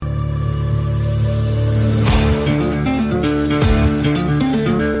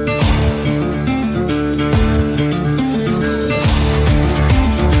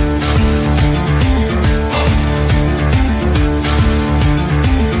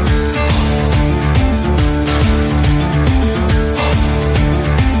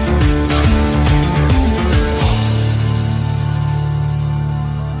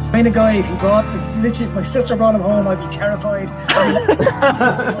the guy, if my sister brought him home, I'd be terrified.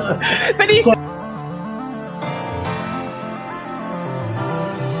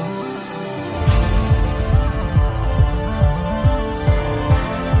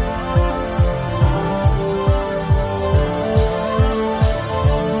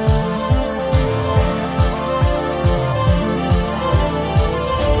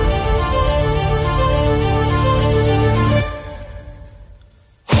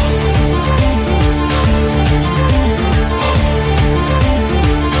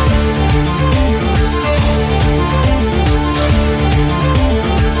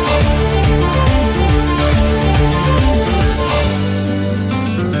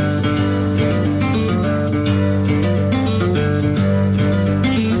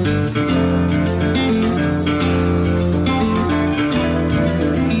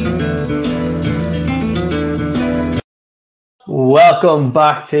 Welcome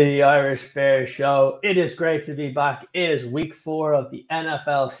back to the Irish Bear Show. It is great to be back. It is week 4 of the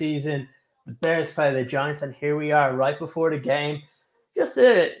NFL season. The Bears play the Giants, and here we are right before the game. Just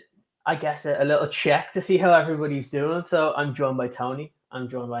a little check to see how everybody's doing. So I'm joined by Tony. I'm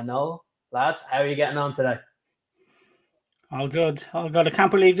joined by Noel. Lads, how are you getting on today? All good. I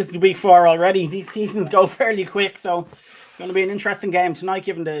can't believe this is week 4 already. These seasons go fairly quick, so it's going to be an interesting game tonight,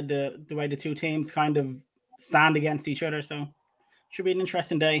 given the way the two teams kind of stand against each other. So should be an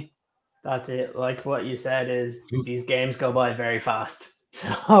interesting day. That's it. Like what you said is these games go by very fast.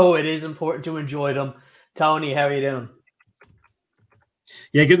 So it is important to enjoy them. Tony, how are you doing?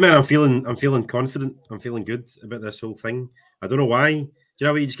 Yeah, good man. I'm feeling confident. I'm feeling good about this whole thing. I don't know why. Do you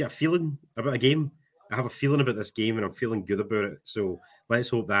know what you just get a feeling about a game? I have a feeling about this game and I'm feeling good about it. So let's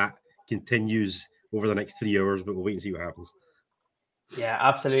hope that continues over the next 3 hours, but we'll wait and see what happens. Yeah,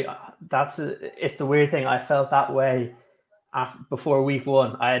 absolutely. It's the weird thing. I felt that way before week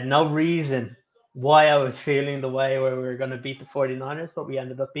 1. I had no reason why I was feeling the way where we were going to beat the 49ers, but we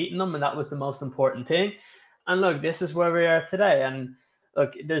ended up beating them, and that was the most important thing. And look, this is where we are today. And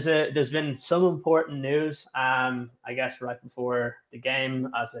look, there's been some important news, I guess, right before the game,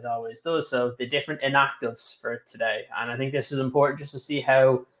 as it always does. So the different inactives for today. And I think this is important just to see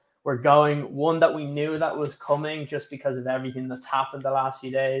how we're going. One that we knew that was coming just because of everything that's happened the last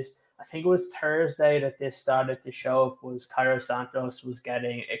few days. I think it was Thursday that this started to show up, was Cairo Santos was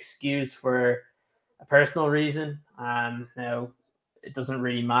getting excused for a personal reason. Now, it doesn't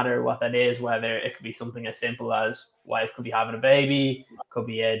really matter what that is, whether it could be something as simple as wife could be having a baby, could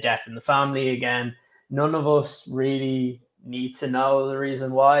be a death in the family. Again, none of us really need to know the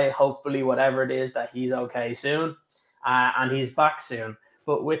reason why. Hopefully, whatever it is, that he's okay soon and he's back soon.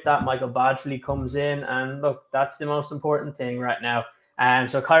 But with that, Michael Badgley comes in, and look, that's the most important thing right now.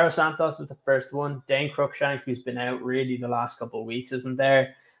 So Cairo Santos is the first one. Dane Cruikshank, who's been out really the last couple of weeks, isn't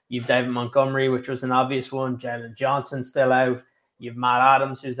there. You've David Montgomery, which was an obvious one. Jalen Johnson still out. You've Matt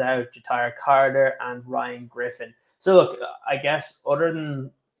Adams, who's out. Jatire Carter and Ryan Griffin. So look, I guess other than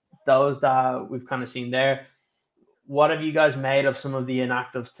those that we've kind of seen there, what have you guys made of some of the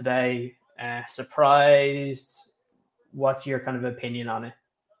inactives today? Surprised? What's your kind of opinion on it?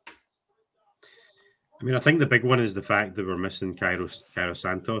 I mean, I think the big one is the fact that we're missing Cairo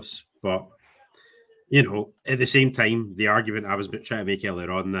Santos. But, you know, at the same time, the argument I was trying to make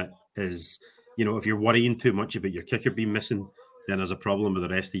earlier on that is, you know, if you're worrying too much about your kicker being missing, then there's a problem with the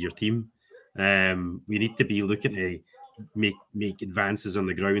rest of your team. We need to be looking to make advances on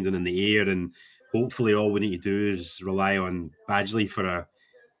the ground and in the air. And hopefully all we need to do is rely on Badgley for a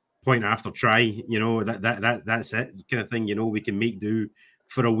point after try. You know, that's it kind of thing. You know, we can make do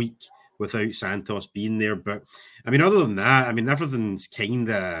for a week without Santos being there. But, I mean, other than that, I mean, everything's kind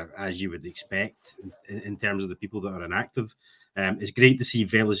of as you would expect in terms of the people that are inactive. It's great to see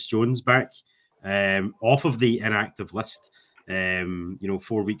Velus Jones back off of the inactive list. You know,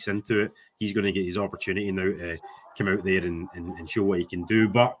 4 weeks into it, he's going to get his opportunity now to come out there and show what he can do.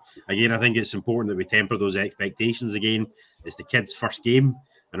 But, again, I think it's important that we temper those expectations again. It's the kid's first game.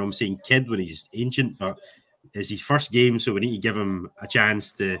 I know I'm saying kid when he's ancient, but it's his first game, so we need to give him a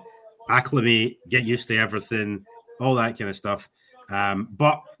chance to acclimate, get used to everything, all that kind of stuff.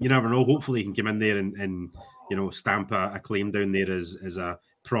 But you never know. Hopefully he can come in there and you know, stamp a claim down there as a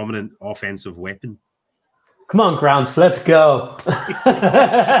prominent offensive weapon. Come on, Gramps, let's go.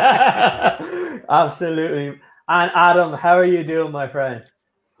 Absolutely. And Adam, how are you doing, my friend?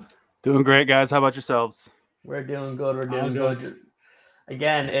 Doing great, guys. How about yourselves? We're doing good. We're doing good.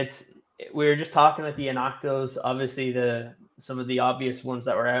 Again, we were just talking about the inactives. Obviously, some of the obvious ones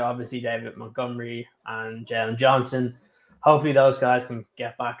that were out. Obviously, David Montgomery and Jalen Johnson. Hopefully, those guys can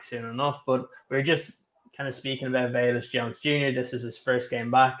get back soon enough. But we're just kind of speaking about Velus Jones Jr. This is his first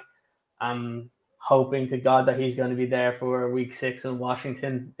game back. I'm hoping to God that he's going to be there for week 6 and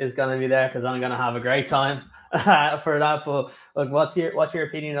Washington is going to be there, because I'm going to have a great time for that. But look, what's your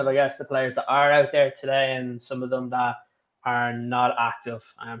opinion of, I guess, the players that are out there today and some of them that are not active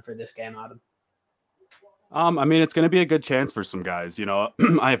for this game, Adam? I mean, it's going to be a good chance for some guys.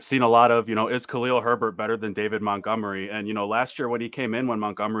 I've seen a lot of, is Khalil Herbert better than David Montgomery? And, last year when he came in, when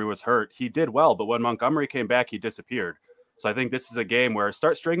Montgomery was hurt, he did well. But when Montgomery came back, he disappeared. So I think this is a game where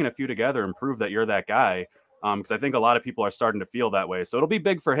start stringing a few together and prove that you're that guy. Because I think a lot of people are starting to feel that way. So it'll be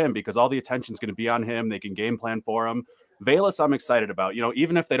big for him because all the attention is going to be on him. They can game plan for him. Velus, I'm excited about.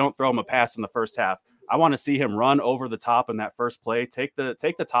 Even if they don't throw him a pass in the first half, I want to see him run over the top in that first play, take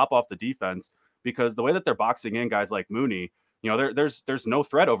the top off the defense. Because the way that they're boxing in guys like Mooney, there's no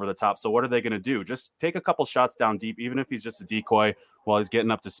threat over the top. So what are they going to do? Just take a couple shots down deep, even if he's just a decoy while he's getting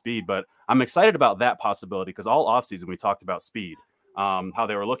up to speed. But I'm excited about that possibility because all offseason we talked about speed, how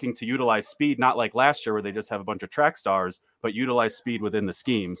they were looking to utilize speed, not like last year where they just have a bunch of track stars, but utilize speed within the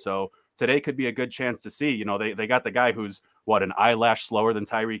scheme. So today could be a good chance to see, they got the guy who's an eyelash slower than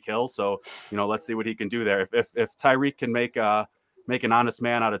Tyreek Hill. So, let's see what he can do there. If Tyreek can make an honest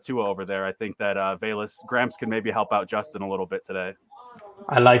man out of Tua over there, I think that Velus Gramps can maybe help out Justin a little bit today.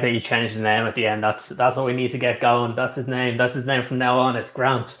 I like that you changed the name at the end. That's what we need to get going. That's his name. That's his name from now on. It's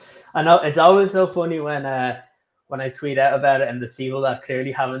Gramps. I know it's always so funny when I tweet out about it and there's people that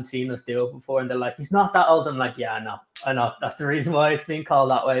clearly haven't seen us do it before and they're like, he's not that old. I'm like, yeah, I know. That's the reason why it's being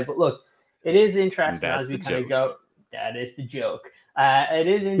called that way. But look, it is interesting as we kind of go. That is the joke. It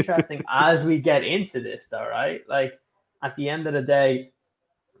is interesting as we get into this though, right? Like, at the end of the day,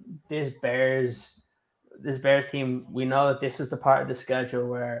 this Bears team, we know that this is the part of the schedule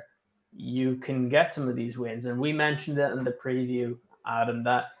where you can get some of these wins. And we mentioned it in the preview, Adam,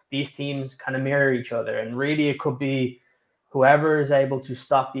 that these teams kind of mirror each other. And really it could be whoever is able to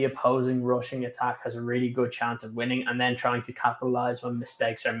stop the opposing rushing attack has a really good chance of winning and then trying to capitalize when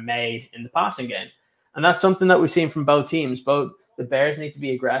mistakes are made in the passing game. And that's something that we've seen from both teams. Both the Bears need to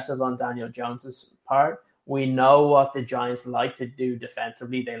be aggressive on Daniel Jones's part. We know what the Giants like to do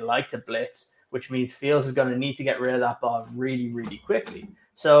defensively. They like to blitz, which means Fields is going to need to get rid of that ball really, really quickly.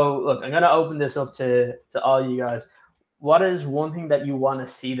 So, look, I'm going to open this up to all you guys. What is one thing that you want to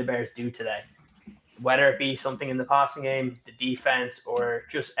see the Bears do today? Whether it be something in the passing game, the defense, or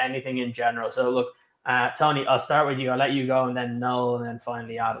just anything in general. So, look, Tony, I'll start with you. I'll let you go, and then Noel, and then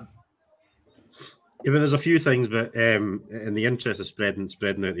finally Adam. Yeah, there's a few things, but in the interest of spreading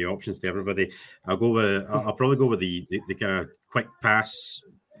out the options to everybody, I'll probably go with the kind of quick pass,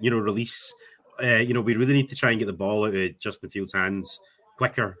 release. We really need to try and get the ball out of Justin Fields' hands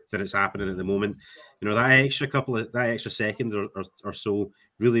quicker than it's happening at the moment. That extra second or so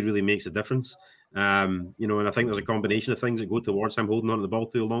really makes a difference. And I think there's a combination of things that go towards him holding on to the ball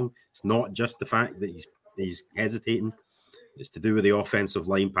too long. It's not just the fact that he's hesitating. It's to do with the offensive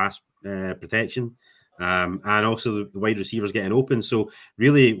line pass protection, and also the wide receivers getting open. So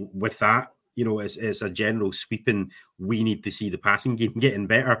really with that, it's a general sweeping. We need to see the passing game getting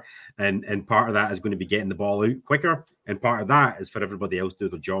better. And part of that is going to be getting the ball out quicker. And part of that is for everybody else to do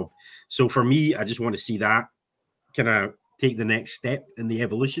their job. So for me, I just want to see that kind of take the next step in the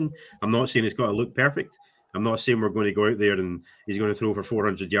evolution. I'm not saying it's got to look perfect. I'm not saying we're going to go out there and he's going to throw for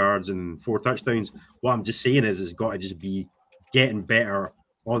 400 yards and 4 touchdowns. What I'm just saying is it's got to just be getting better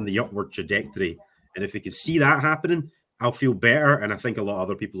on the upward trajectory. And if we can see that happening, I'll feel better. And I think a lot of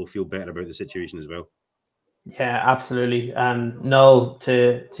other people will feel better about the situation as well. Yeah, absolutely. And Noel,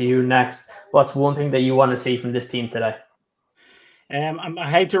 to you next. What's one thing that you want to see from this team today? I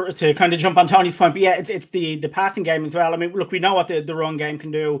hate to kind of jump on Tony's point, but yeah, it's the passing game as well. I mean, look, we know what the run game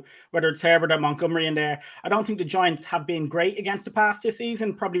can do, whether it's Herbert or Montgomery in there. I don't think the Giants have been great against the pass this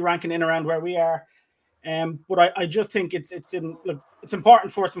season, probably ranking in around where we are. But I just think it's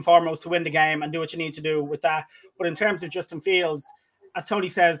important first and foremost to win the game and do what you need to do with that. But in terms of Justin Fields, as Tony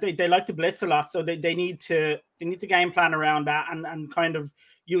says, they like to blitz a lot, so they need to game plan around that and kind of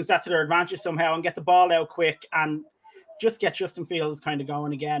use that to their advantage somehow and get the ball out quick and just get Justin Fields kind of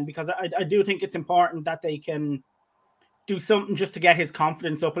going again, because I do think it's important that they can do something just to get his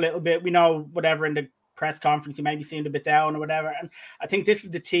confidence up a little bit. We know whatever in the press conference he may be seemed a bit down or whatever, and I think this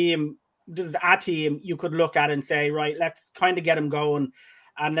is a team you could look at and say, right, let's kind of get him going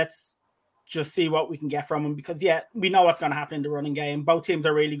and let's just see what we can get from him, because we know what's going to happen in the running game. Both teams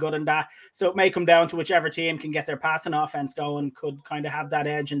are really good in that, so it may come down to whichever team can get their passing offense going could kind of have that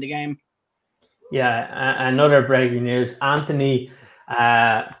edge in the game. Yeah, another breaking news. Anthony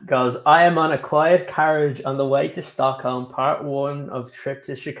goes, I am on a quiet carriage on the way to Stockholm, part 1 of trip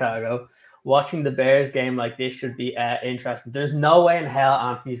to Chicago. watching the Bears game like this should be interesting. There's no way in hell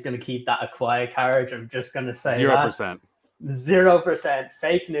Anthony's going to keep that a quiet carriage. I'm just going to say 0%. 0%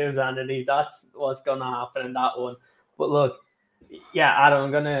 fake news, Anthony. That's what's going to happen in that one. But look, yeah, Adam,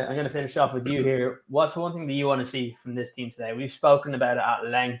 I'm gonna finish off with you here. What's one thing that you want to see from this team today? We've spoken about it at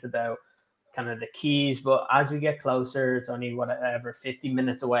length about kind of the keys, but as we get closer, it's only 50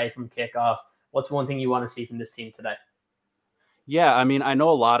 minutes away from kickoff. What's one thing you want to see from this team today? Yeah, I mean, I know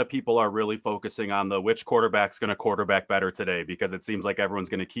a lot of people are really focusing on which quarterback's going to quarterback better today because it seems like everyone's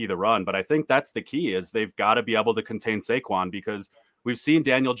going to key the run. But I think that's the key is they've got to be able to contain Saquon because we've seen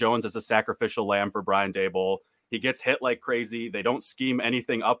Daniel Jones as a sacrificial lamb for Brian Daboll. He gets hit like crazy. They don't scheme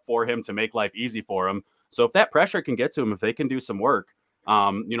anything up for him to make life easy for him. So if that pressure can get to him, if they can do some work,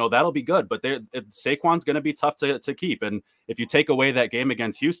 that'll be good. But Saquon's going to be tough to keep. And if you take away that game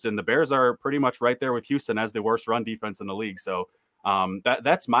against Houston, the Bears are pretty much right there with Houston as the worst run defense in the league. So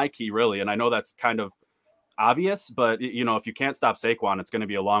that's my key, really. And I know that's kind of obvious, but, if you can't stop Saquon, it's going to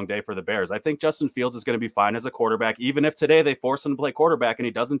be a long day for the Bears. I think Justin Fields is going to be fine as a quarterback. Even if today they force him to play quarterback and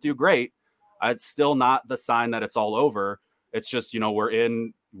he doesn't do great, it's still not the sign that it's all over. It's just, we're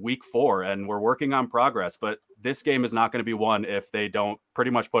in week 4 and we're working on progress, but this game is not going to be won if they don't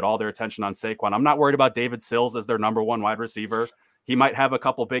pretty much put all their attention on Saquon. I'm not worried about David Sills as their number 1 wide receiver. He might have a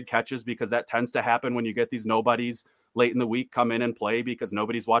couple big catches because that tends to happen when you get these nobodies late in the week come in and play because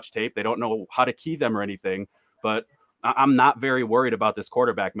nobody's watched tape. They don't know how to key them or anything, but I'm not very worried about this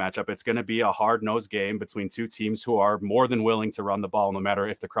quarterback matchup. It's going to be a hard-nosed game between two teams who are more than willing to run the ball, no matter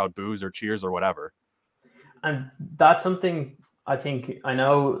if the crowd boos or cheers or whatever. And that's something I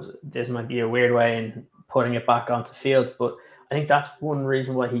know this might be a weird way in putting it back onto Fields, but I think that's one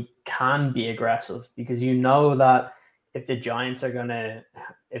reason why he can be aggressive, because that if the Giants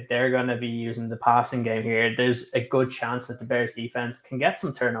if they're going to be using the passing game here, there's a good chance that the Bears defense can get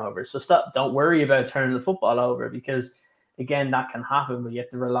some turnovers. So don't worry about turning the football over, because again, that can happen, but you have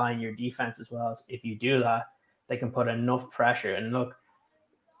to rely on your defense as well. If you do that, they can put enough pressure. And look,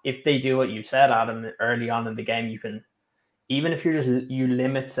 if they do what you said, Adam, early on in the game, you can, even if you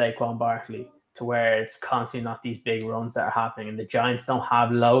limit Saquon Barkley to where it's constantly not these big runs that are happening and the Giants don't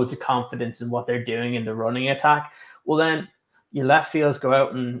have loads of confidence in what they're doing in the running attack, well then you let Fields go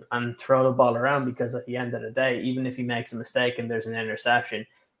out and throw the ball around, because at the end of the day, even if he makes a mistake and there's an interception,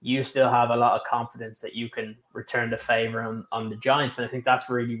 you still have a lot of confidence that you can return the favor on the Giants. And I think that's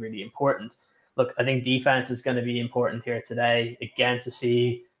really, really important. Look, I think defense is going to be important here today, again, to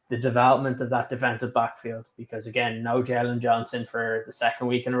see the development of that defensive backfield, because again, no Jalen Johnson for the second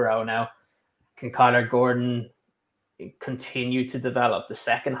week in a row now. Can Kyler Gordon continue to develop? The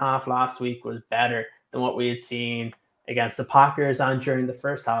second half last week was better than what we had seen against the Packers and during the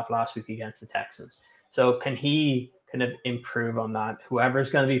first half last week against the Texans. So can he kind of improve on that?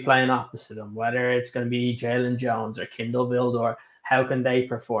 Whoever's going to be playing opposite him, whether it's going to be Jalen Jones or Kindle Vildor, how can they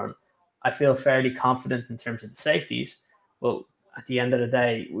perform? I feel fairly confident in terms of the safeties. Well, at the end of the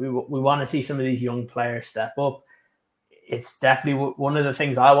day, we want to see some of these young players step up. It's definitely one of the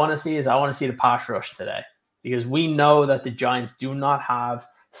things I want to see is I want to see the pass rush today, because we know that the Giants do not have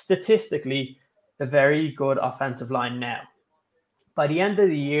statistically a very good offensive line now. By the end of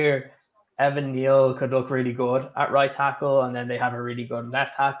the year, Evan Neal could look really good at right tackle, and then they have a really good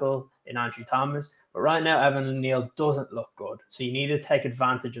left tackle in Andrew Thomas. But right now, Evan Neal doesn't look good. So you need to take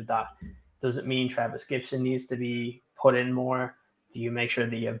advantage of that. Does it mean Travis Gibson needs to be put in more? Do you make sure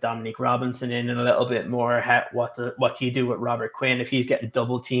that you have Dominique Robinson in a little bit more? What do you do with Robert Quinn if he's getting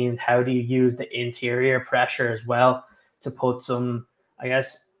double teamed? How do you use the interior pressure as well to put some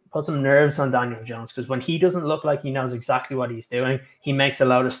nerves on Daniel Jones? Because when he doesn't look like he knows exactly what he's doing, he makes a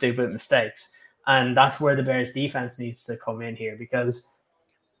lot of stupid mistakes. And that's where the Bears defense needs to come in here, because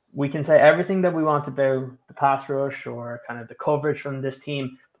we can say everything that we want about the pass rush or kind of the coverage from this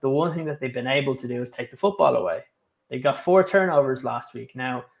team. But the one thing that they've been able to do is take the football away. They got 4 turnovers last week.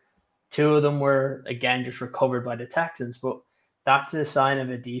 Now, 2 of them were, again, just recovered by the Texans. But that's a sign of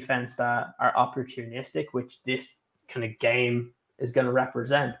a defense that are opportunistic, which this kind of game is going to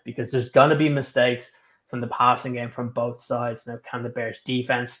represent, because there's going to be mistakes from the passing game from both sides. Now, can the Bears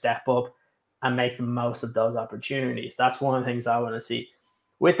defense step up and make the most of those opportunities? That's one of the things I want to see.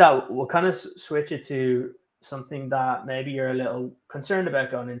 With that, we'll kind of switch it to something that maybe you're a little concerned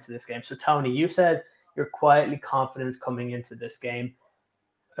about going into this game. So, Tony, you said you're quietly confident coming into this game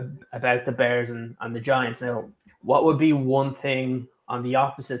about the Bears and the Giants. Now, what would be one thing on the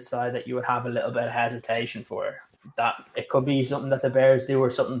opposite side that you would have a little bit of hesitation for? That it could be something that the Bears do or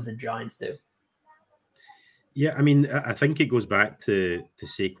something that the Giants do. Yeah, I mean, I think it goes back to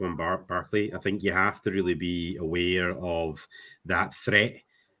Saquon Barkley. I think you have to really be aware of that threat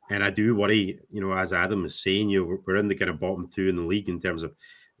And I do worry, as Adam was saying, we're in the kind of bottom 2 in the league in terms of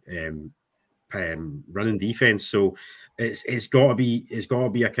running defense. So it's got to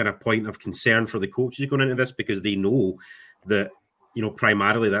be a kind of point of concern for the coaches going into this, because they know that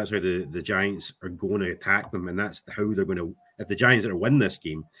primarily that's how the Giants are going to attack them, and that's how they're going to. If the Giants are to win this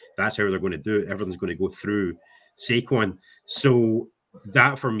game, that's how they're going to do it. Everything's going to go through Saquon. So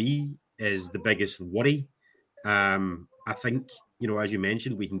that for me is the biggest worry. I think as you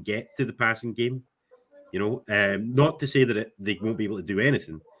mentioned, we can get to the passing game. Not to say that they won't be able to do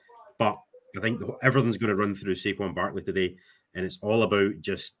anything, but I think everything's going to run through Saquon Barkley today, and it's all about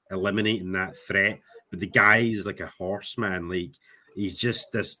just eliminating that threat. But the guy is like a horse, man. Like, he's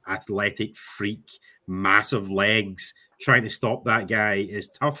just this athletic freak, massive legs. Trying to stop that guy is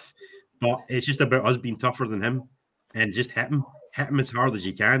tough, but it's just about us being tougher than him and just hit him as hard as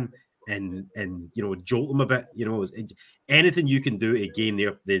you can, and jolt him a bit. Anything you can do to gain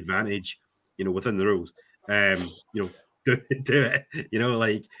the advantage, within the rules. Do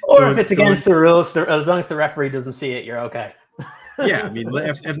it. Or if it's against the rules, as long as the referee doesn't see it, you're okay. Yeah, I mean,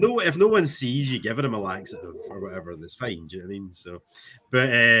 if no one sees you giving him a laxative or whatever, that's fine. Do you know what I mean? So, but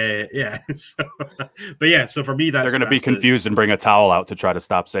yeah, so for me, they're going to be confused and bring a towel out to try to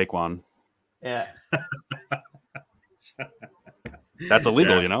stop Saquon. Yeah, that's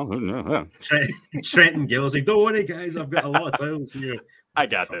illegal, Trent and Gill's like, don't worry, guys, I've got a lot of towels here. I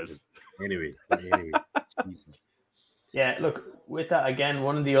got this. Anyway, Jesus. Yeah, look, with that again,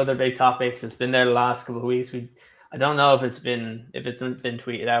 one of the other big topics has been there the last couple of weeks. I don't know if it's been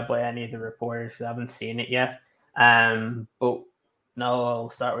tweeted out by any of the reporters. I haven't seen it yet. But no, I'll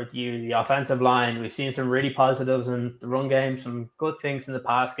start with you. The offensive line, we've seen some really positives in the run game, some good things in the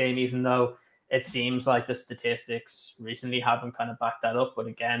pass game, even though it seems like the statistics recently haven't kind of backed that up. But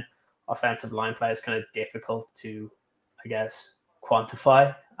again, offensive line play is kind of difficult to, I guess,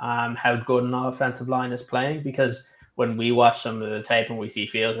 quantify how good an offensive line is playing, because when we watch some of the tape and we see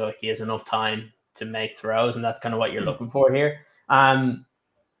Fields, like, he has enough time to make throws, and that's kind of what you're looking for here.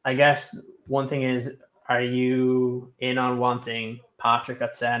 I guess one thing is, are you in on wanting Patrick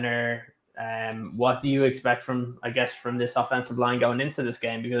at center? What do you expect from this offensive line going into this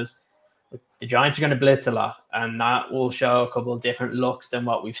game? Because the Giants are going to blitz a lot, and that will show a couple of different looks than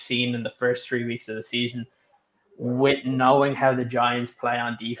what we've seen in the first 3 weeks of the season. With knowing how the Giants play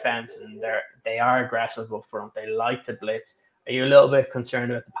on defense, and they are aggressive up front, they like to blitz. Are you a little bit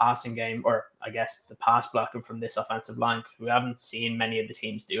concerned about the passing game, or I guess the pass blocking from this offensive line? Because we haven't seen many of the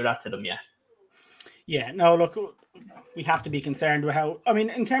teams do that to them yet. Yeah, no, look, we have to be concerned with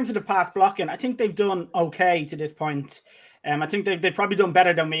in terms of the pass blocking, I think they've done okay to this point. I think they've probably done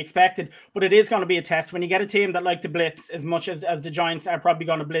better than we expected, but it is going to be a test. When you get a team that like to blitz as much as the Giants are probably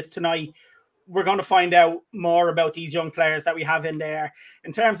going to blitz tonight, we're going to find out more about these young players that we have in there.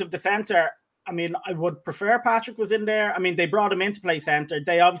 In terms of the center, I would prefer Patrick was in there. They brought him in to play center.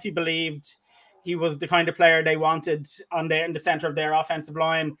 They obviously believed he was the kind of player they wanted in the center of their offensive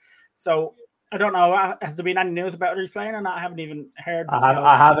line. So I don't know. Has there been any news about whether he's playing or not? I haven't even heard.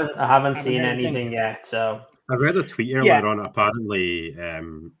 I haven't seen anything yet. So I read a tweet earlier on. Apparently,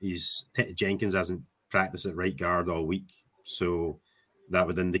 Jenkins hasn't practiced at right guard all week, so that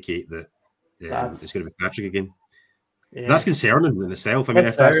would indicate that it's going to be Patrick again. Yeah. That's concerning in itself.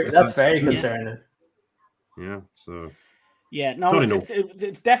 That's very concerning. Yeah. So. Yeah. No,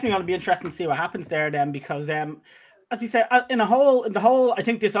 it's definitely going to be interesting to see what happens there then, because as we said, in the whole, I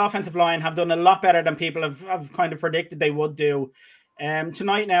think this offensive line have done a lot better than people have kind of predicted they would do.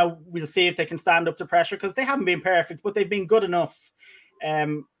 Tonight now we'll see if they can stand up to pressure, because they haven't been perfect, but they've been good enough.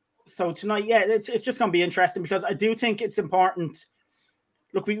 So tonight, it's just going to be interesting, because I do think it's important.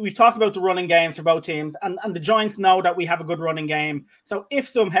 Look, we've talked about the running games for both teams, and the Giants know that we have a good running game. So if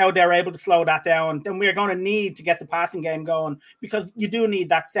somehow they're able to slow that down, then we're going to need to get the passing game going, because you do need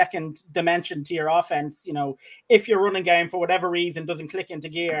that second dimension to your offense. If your running game, for whatever reason, doesn't click into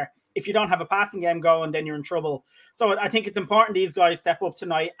gear, if you don't have a passing game going, then you're in trouble. So I think it's important these guys step up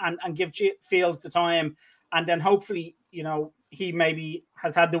tonight and give Fields the time, and then hopefully, he maybe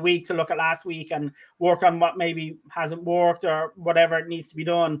has had the week to look at last week and work on what maybe hasn't worked or whatever needs to be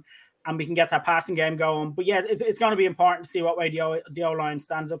done, and we can get that passing game going. But yeah, it's going to be important to see what way the O-line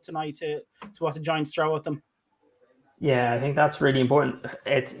stands up tonight to what the Giants throw at them. Yeah, I think that's really important.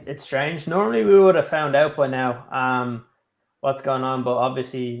 It's strange. Normally we would have found out by now what's going on, but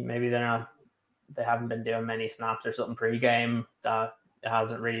obviously maybe they haven't been doing many snaps or something pre-game that it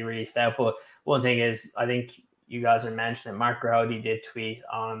hasn't really released out. But one thing is, I think you guys are mentioning, Mark Grody did tweet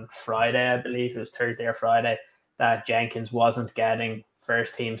on Friday, I believe it was Thursday or Friday, that Jenkins wasn't getting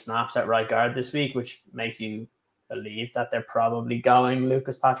first team snaps at right guard this week, which makes you believe that they're probably going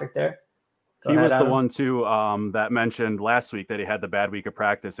Lucas Patrick there. He was the one too that mentioned last week that he had the bad week of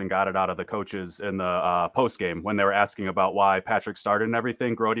practice and got it out of the coaches in the post game when they were asking about why Patrick started and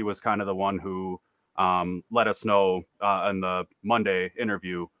everything. Grody was kind of the one who let us know in the Monday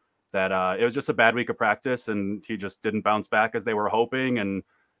interview that it was just a bad week of practice and he just didn't bounce back as they were hoping, and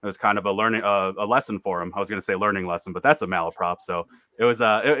it was kind of a lesson for him. I was going to say learning lesson, but that's a malaprop. So it was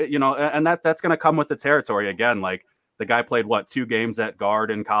and that's going to come with the territory again. Like the guy played 2 games at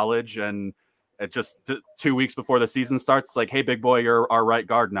guard in college, and it just 2 weeks before the season starts, it's like, hey, big boy, you're our right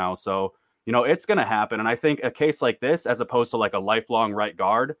guard now. So, it's going to happen. And I think a case like this, as opposed to like a lifelong right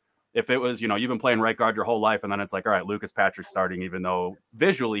guard, if it was, you've been playing right guard your whole life, and then it's like, all right, Lucas Patrick starting, even though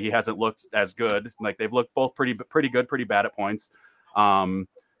visually he hasn't looked as good. Like they've looked both pretty good, pretty bad at points.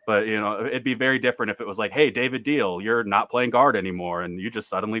 But, it'd be very different if it was like, hey, David Deal, you're not playing guard anymore, and you just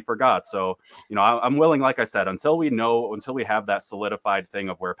suddenly forgot. So, I'm willing, like I said, until we have that solidified thing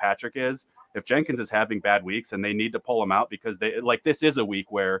of where Patrick is, if Jenkins is having bad weeks and they need to pull him out because this is a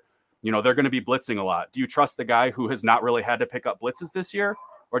week where, they're going to be blitzing a lot. Do you trust the guy who has not really had to pick up blitzes this year?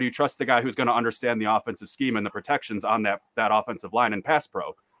 Or do you trust the guy who's going to understand the offensive scheme and the protections on that offensive line and pass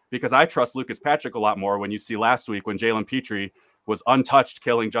pro? Because I trust Lucas Patrick a lot more when you see last week when Jalen Petrie was untouched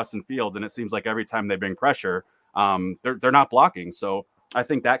killing Justin Fields, and it seems like every time they bring pressure, they're not blocking. So I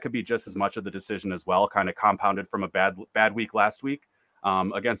think that could be just as much of the decision as well, kind of compounded from a bad week last week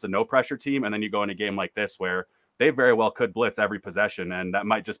against a no pressure team, and then you go in a game like this where they very well could blitz every possession, and that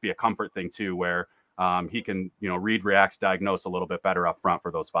might just be a comfort thing too, where he can read, react, diagnose a little bit better up front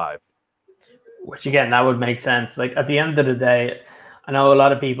for those 5. Which again, that would make sense. Like at the end of the day, I know a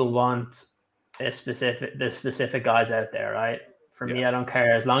lot of people want the specific guys out there, right? For me, I don't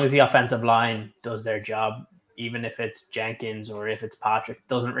care. As long as the offensive line does their job, even if it's Jenkins or if it's Patrick,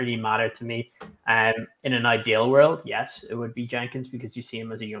 doesn't really matter to me. In an ideal world, yes, it would be Jenkins because you see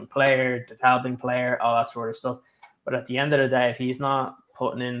him as a young player, developing player, all that sort of stuff. But at the end of the day, if he's not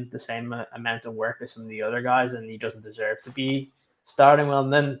putting in the same amount of work as some of the other guys and he doesn't deserve to be starting, well,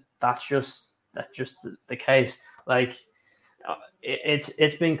 then that's just the case. Like,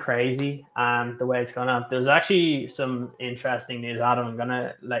 it's been crazy the way it's gone on. There's actually some interesting news, Adam. I'm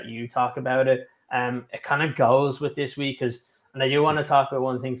gonna let you talk about it. It kind of goes with this week because, and I do want to talk about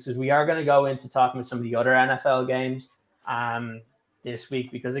one thing because we are going to go into talking about some of the other NFL games this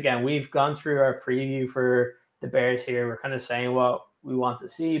week because again we've gone through our preview for the Bears here. We're kind of saying what we want to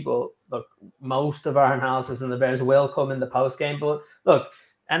see, but look, most of our analysis on the Bears will come in the post game. But look,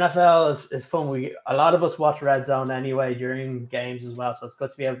 NFL is fun. A lot of us watch Red Zone anyway during games as well, so it's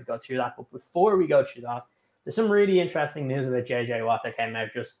good to be able to go through that. But before we go through that, there's some really interesting news about JJ Watt that came out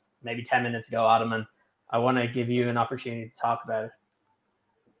just maybe 10 minutes ago, Adam, and I want to give you an opportunity to talk about it.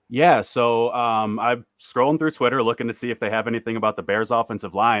 Yeah, so I'm scrolling through Twitter looking to see if they have anything about the Bears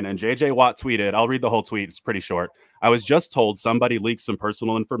offensive line, and JJ Watt tweeted, I'll read the whole tweet, it's pretty short. I was just told somebody leaked some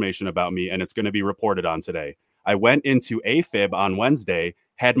personal information about me, and it's going to be reported on today. I went into AFib on Wednesday,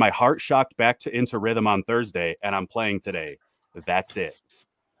 had my heart shocked back into rhythm on Thursday, and I'm playing today. That's it.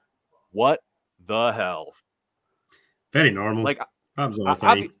 What the hell? Very normal. Like,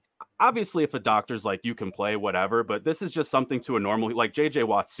 obviously, if a doctor's like, you can play, whatever, but this is just something to a normal, like JJ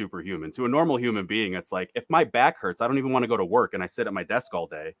Watt's superhuman. To a normal human being, it's like, if my back hurts, I don't even want to go to work and I sit at my desk all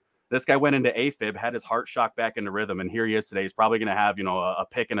day. This guy went into AFib, had his heart shocked back into rhythm, and here he is today. He's probably going to have, a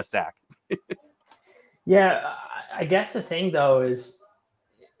pick and a sack. Yeah, I guess the thing, though, is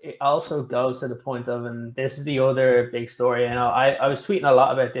it also goes to the point of, and this is the other big story. I was tweeting a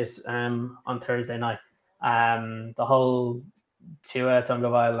lot about this on Thursday night. The whole Tua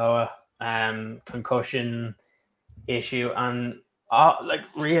Tagovailoa concussion issue, and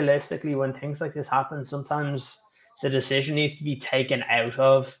realistically, when things like this happen, sometimes the decision needs to be taken out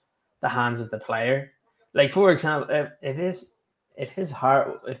of the hands of the player. Like, for example, if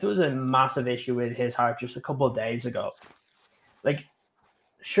there was a massive issue with his heart just a couple of days ago, like,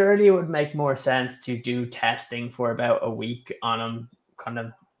 surely it would make more sense to do testing for about a week on him, kind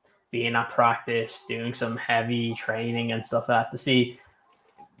of being at practice, doing some heavy training and stuff like that to see,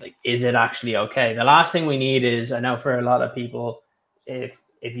 like, is it actually okay? The last thing we need is, I know for a lot of people, if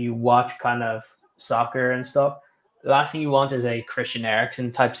you watch kind of soccer and stuff, the last thing you want is a Christian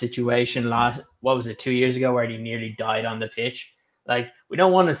Eriksen type situation. 2 years ago where he nearly died on the pitch? Like, we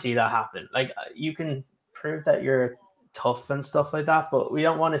don't want to see that happen. Like, you can prove that you're tough and stuff like that, but we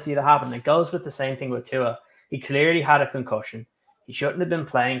don't want to see that happen. It goes with the same thing with Tua. He clearly had a concussion. He shouldn't have been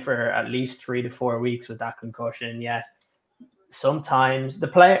playing for at least 3 to 4 weeks with that concussion. Yet sometimes the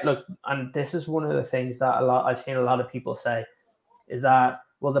player, look, and this is one of the things that I've seen a lot of people say, is that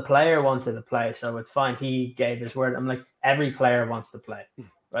well, the player wanted to play, so it's fine. He gave his word. I'm like, every player wants to play,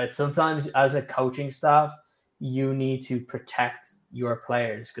 right? Sometimes as a coaching staff, you need to protect your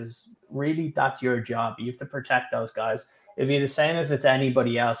players because really that's your job. You have to protect those guys. It'd be the same if it's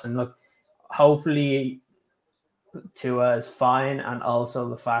anybody else. And look, hopefully Tua is fine. And also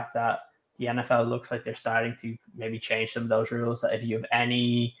the fact that the NFL looks like they're starting to maybe change some of those rules that if you have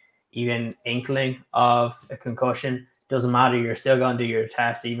any even inkling of a concussion, doesn't matter. You're still going to do your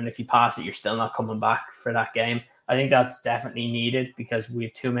test. Even if you pass it, you're still not coming back for that game. I think that's definitely needed because we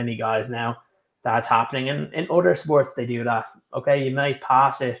have too many guys now that's happening. And in other sports, they do that. Okay, you might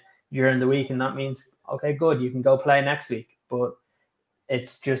pass it during the week, and that means, okay, good, you can go play next week. But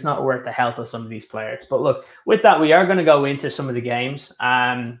it's just not worth the health of some of these players. But look, with that, we are going to go into some of the games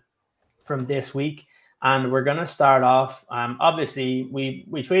from this week. And we're going to start off. Obviously, we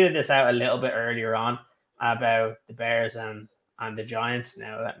tweeted this out a little bit earlier on about the Bears and the Giants.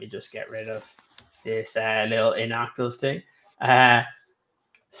 Now, let me just get rid of this little inactives thing.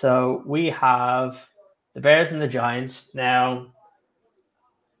 So we have the Bears and the Giants. Now,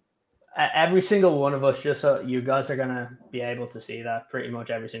 every single one of us, just so you guys are going to be able to see that, pretty much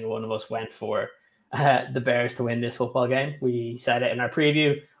every single one of us went for the Bears to win this football game. We said it in our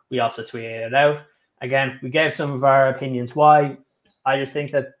preview. We also tweeted it out. Again, we gave some of our opinions why. I just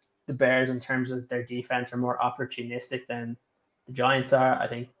think that the Bears, in terms of their defense, are more opportunistic than the Giants are. I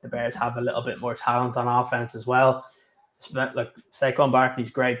think the Bears have a little bit more talent on offense as well. Like Saquon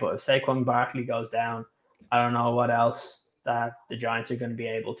Barkley's great, but if Saquon Barkley goes down, I don't know what else that the Giants are going to be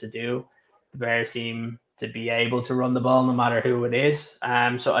able to do. The Bears seem to be able to run the ball no matter who it is.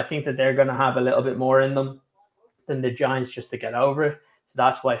 So I think that they're going to have a little bit more in them than the Giants just to get over it. So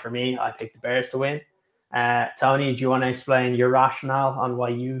that's why, for me, I picked the Bears to win. Tony, do you want to explain your rationale on why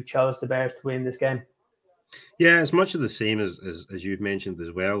you chose the Bears to win this game? Yeah, it's much of the same as you've mentioned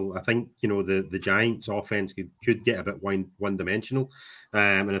as well. I think, the Giants' offense could get a bit one-dimensional.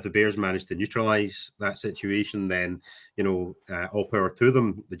 And if the Bears manage to neutralize that situation, then, all power to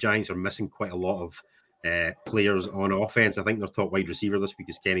them. The Giants are missing quite a lot of players on offense. I think their top wide receiver this week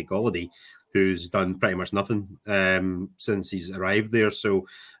is Kenny Golladay, who's done pretty much nothing since he's arrived there. So,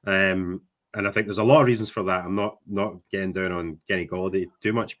 and I think there's a lot of reasons for that. I'm not getting down on Kenny Golladay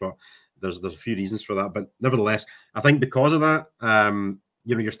too much, but there's a few reasons for that. But nevertheless, I think because of that,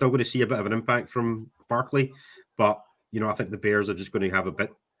 you're still going to see a bit of an impact from Barkley. But, I think the Bears are just going to have a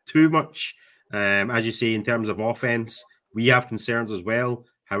bit too much. As you say, in terms of offense, we have concerns as well.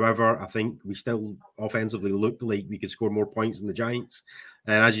 However, I think we still offensively look like we could score more points than the Giants.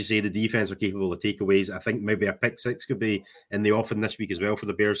 And as you say, the defense are capable of takeaways. I think maybe a pick six could be in the offing this week as well for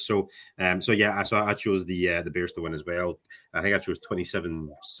the Bears. So I chose the Bears to win as well. I think I chose 27-17.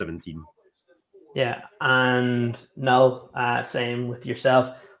 Yeah, and no, same with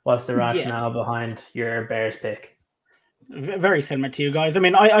yourself. What's the rationale behind your Bears pick? Very similar to you guys. I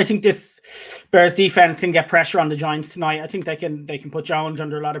mean, I think this Bears defense can get pressure on the Giants tonight. I think they can put Jones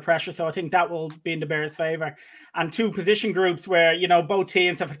under a lot of pressure. So I think that will be in the Bears' favor. And two position groups where, both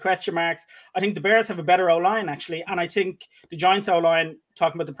teams have question marks. I think the Bears have a better O-line, actually. And I think the Giants O-line,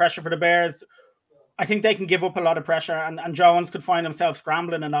 talking about the pressure for the Bears, I think they can give up a lot of pressure and Jones could find himself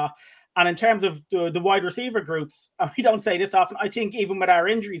scrambling and all. And in terms of the wide receiver groups, and we don't say this often, I think even with our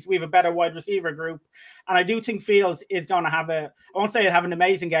injuries, we have a better wide receiver group. And I do think Fields is going to have I won't say he'll have an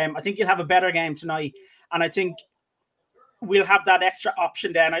amazing game. I think he'll have a better game tonight. And I think we'll have that extra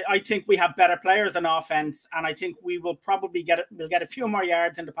option then. I think we have better players on offense. And I think we will probably get a few more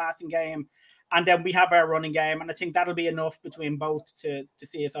yards in the passing game. And then we have our running game. And I think that'll be enough between both to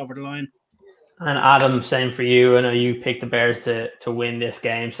see us over the line. And Adam, same for you. I know you picked the Bears to win this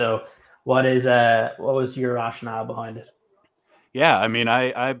game. So what was your rationale behind it? Yeah, I mean,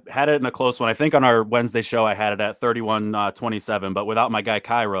 I had it in a close one. I think on our Wednesday show, I had it at 31-27, but without my guy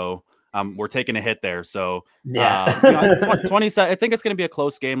Cairo, we're taking a hit there. So, 27, I think it's going to be a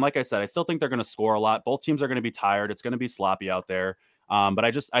close game. Like I said, I still think they're going to score a lot. Both teams are going to be tired. It's going to be sloppy out there. But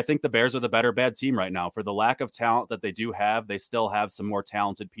I think the Bears are the better bad team right now. For the lack of talent that they do have, they still have some more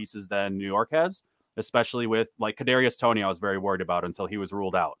talented pieces than New York has, especially with like Kadarius Toney. I was very worried about until he was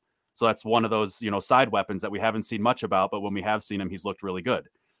ruled out. So that's one of those, side weapons that we haven't seen much about, but when we have seen him, he's looked really good.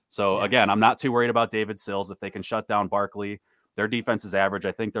 So again, I'm not too worried about David Sills. If they can shut down Barkley, their defense is average.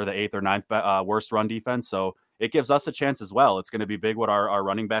 I think they're the 8th or 9th worst run defense. So it gives us a chance as well. It's going to be big what our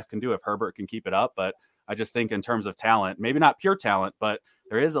running backs can do if Herbert can keep it up. But I just think in terms of talent, maybe not pure talent, but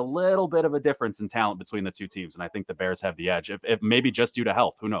there is a little bit of a difference in talent between the two teams. And I think the Bears have the edge, if maybe just due to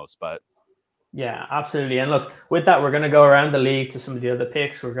health, who knows, but. Yeah, absolutely. And look, with that, we're going to go around the league to some of the other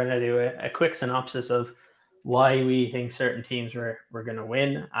picks. We're going to do a quick synopsis of why we think certain teams were going to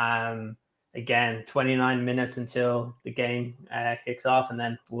win. Again, 29 minutes until the game kicks off, and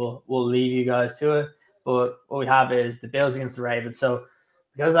then we'll leave you guys to it. But what we have is the Bills against the Ravens. So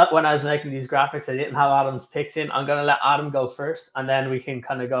because when I was making these graphics, I didn't have Adam's picks in. I'm going to let Adam go first, and then we can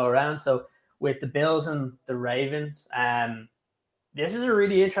kind of go around. So with the Bills and the Ravens, this is a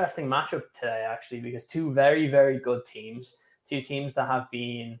really interesting matchup today, actually, because two very, very good teams, two teams that have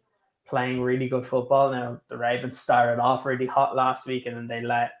been playing really good football. Now, the Ravens started off really hot last week, and then they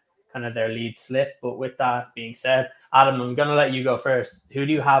let kind of their lead slip. But with that being said, Adam, I'm going to let you go first. Who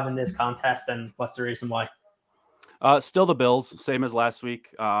do you have in this contest, and what's the reason why? Still the Bills, same as last week.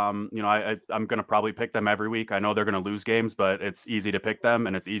 I'm going to probably pick them every week. I know they're going to lose games, but it's easy to pick them,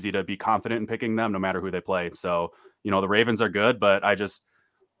 and it's easy to be confident in picking them no matter who they play. So, the Ravens are good, but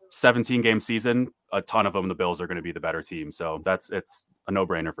 17-game season, a ton of them, the Bills are going to be the better team. So it's a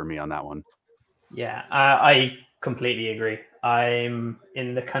no-brainer for me on that one. Yeah, I completely agree. I'm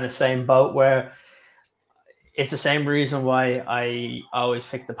in the kind of same boat where it's the same reason why I always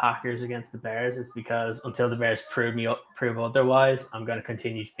pick the Packers against the Bears. It's because until the Bears prove otherwise, I'm going to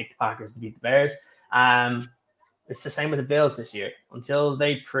continue to pick the Packers to beat the Bears. It's the same with the Bills this year. Until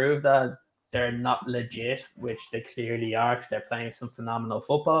they prove that they're not legit, which they clearly are because they're playing some phenomenal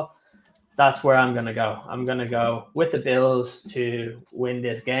football, that's where I'm going to go. I'm going to go with the Bills to win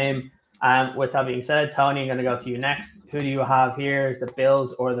this game. With that being said, Tony, I'm going to go to you next. Who do you have here? Is the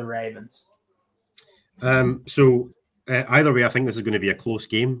Bills or the Ravens? Either way, I think this is going to be a close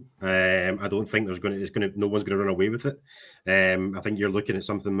game. I don't think no one's going to run away with it. I think you're looking at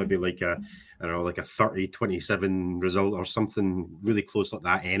something maybe like a 30-27 result or something really close like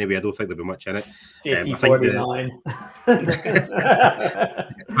that. Anyway, I don't think there'll be much in it. 50-49.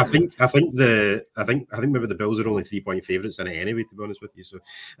 I think maybe the Bills are only 3-point favorites in it anyway, to be honest with you. So,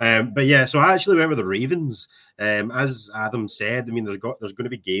 so I actually went with the Ravens. As Adam said, I mean, there's going to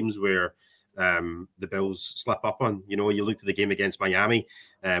be games where the Bills slip up on. You look to the game against Miami,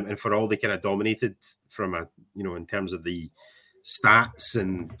 and for all they kind of dominated from in terms of the stats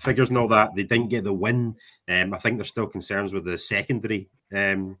and figures and all that, they didn't get the win. I think there's still concerns with the secondary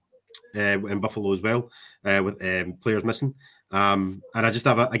in Buffalo as well, with players missing. And I just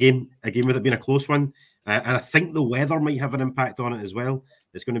have a game with it being a close one, and I think the weather might have an impact on it as well.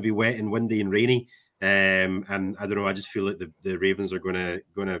 It's going to be wet and windy and rainy. And I don't know. I just feel like the Ravens are going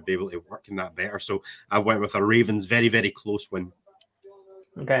to be able to work in that better. So I went with a Ravens very, very close win.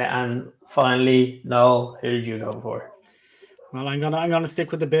 Okay, and finally, Noel, who did you go for? Well, I'm gonna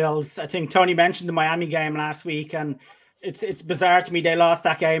stick with the Bills. I think Tony mentioned the Miami game last week, and it's bizarre to me they lost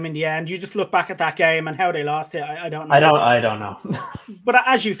that game in the end. You just look back at that game and how they lost it. I don't know. I don't know. But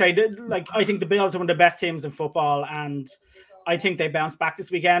as you say, I think the Bills are one of the best teams in football, and I think they bounce back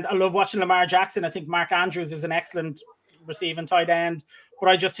this weekend. I love watching Lamar Jackson. I think Mark Andrews is an excellent receiving tight end, but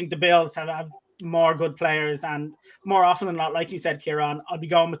I just think the Bills have more good players, and more often than not, like you said, Kieran, I'll be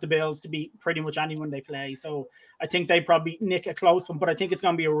going with the Bills to beat pretty much anyone they play. So I think they probably nick a close one, but I think it's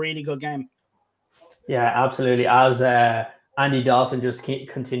going to be a really good game. Yeah, absolutely. As Andy Dalton just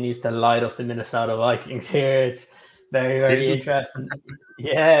continues to light up the Minnesota Vikings here, it's very, very interesting.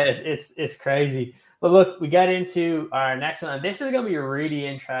 Yeah, it's crazy. But look, we get into our next one, and this is going to be a really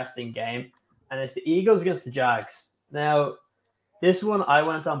interesting game, and it's the Eagles against the Jags. Now, this one I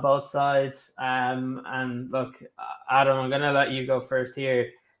went on both sides, and look, Adam, I'm going to let you go first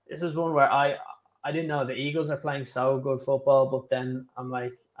here. This is one where I didn't know the Eagles are playing so good football, but then I'm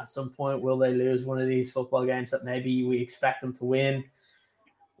like, at some point, will they lose one of these football games that maybe we expect them to win?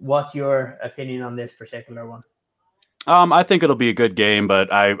 What's your opinion on this particular one? I think it'll be a good game,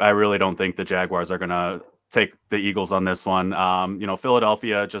 but I really don't think the Jaguars are going to take the Eagles on this one.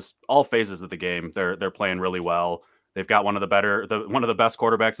 Philadelphia, just all phases of the game, they're playing really well. They've got one of the best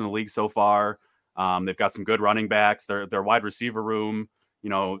quarterbacks in the league so far. They've got some good running backs. Their wide receiver room,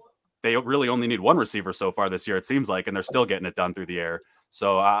 they really only need one receiver so far this year, it seems like, and they're still getting it done through the air.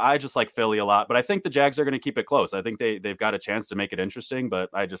 So I just like Philly a lot, but I think the Jags are going to keep it close. I think they've got a chance to make it interesting, but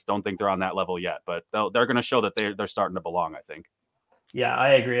I just don't think they're on that level yet. But they're going to show that they're starting to belong, I think. Yeah,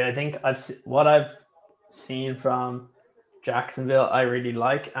 I agree. I think what I've seen from Jacksonville, I really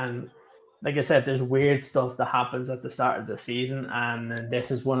like. And like I said, there's weird stuff that happens at the start of the season. And this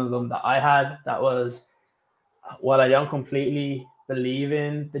is one of them that I had. That was what I don't completely believe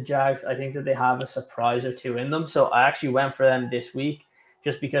in the Jags. I think that they have a surprise or two in them. So I actually went for them this week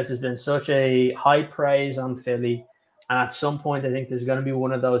just because there's been such a high praise on Philly. And at some point, I think there's going to be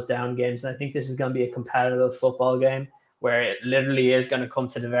one of those down games. And I think this is going to be a competitive football game where it literally is going to come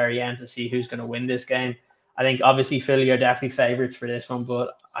to the very end to see who's going to win this game. I think obviously Philly are definitely favorites for this one,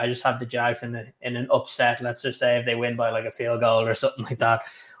 but I just have the Jags in an upset. Let's just say if they win by like a field goal or something like that.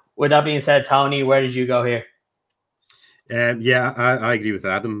 With that being said, Tony, where did you go here? Yeah, I agree with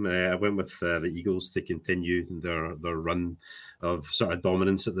Adam. I went with the Eagles to continue their run of sort of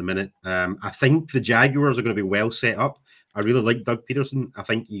dominance at the minute. I think the Jaguars are going to be well set up. I really like Doug Peterson. I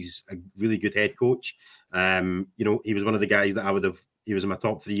think he's a really good head coach. He was one of the guys that he was in my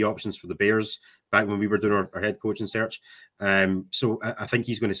top 3 options for the Bears back when we were doing our head coaching search. So I think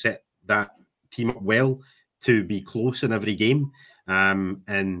he's going to set that team up well to be close in every game. And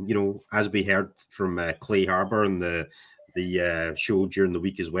as we heard from Clay Harbour and the show during the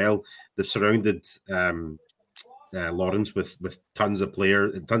week as well, they've surrounded Lawrence with tons of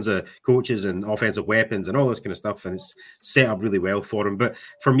players, tons of coaches and offensive weapons and all this kind of stuff, and it's set up really well for him. But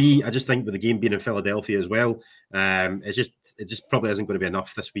for me, I just think with the game being in Philadelphia as well, it just probably isn't going to be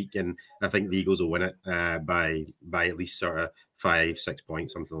enough this week, and I think the Eagles will win it by at least sort of 5-6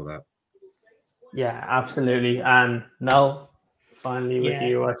 points, something like that. Yeah, absolutely. And no, finally with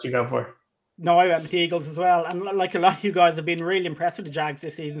you, what you go for? No, I went with the Eagles as well. And like a lot of you guys have been really impressed with the Jags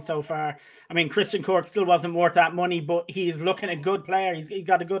this season so far. I mean, Christian Kirk still wasn't worth that money, but he's looking a good player. He's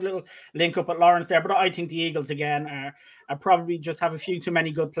got a good little link up at Lawrence there. But I think the Eagles, again, are probably just have a few too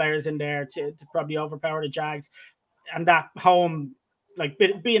many good players in there to probably overpower the Jags. And that home, like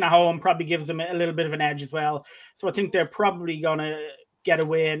being at home, probably gives them a little bit of an edge as well. So I think they're probably going to get a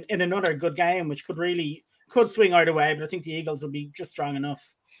win in another good game, which could swing either way. But I think the Eagles will be just strong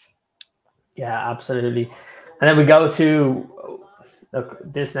enough. Yeah, absolutely. And then we go to, look,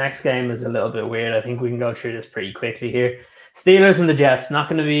 this next game is a little bit weird. I think we can go through this pretty quickly here. Steelers and the Jets, not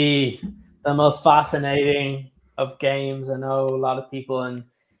going to be the most fascinating of games. I know a lot of people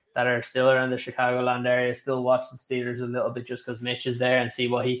that are still around the Chicagoland area still watch the Steelers a little bit just because Mitch is there and see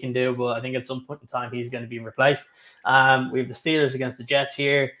what he can do. But I think at some point in time, he's going to be replaced. We have the Steelers against the Jets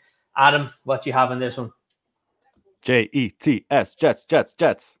here. Adam, what do you have in this one? Jets,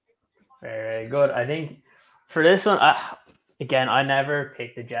 Jets. Very good. I think for this one, again, I never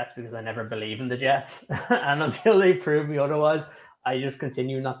pick the Jets because I never believe in the Jets. And until they prove me otherwise, I just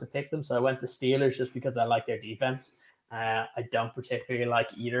continue not to pick them. So I went to Steelers just because I like their defense. I don't particularly like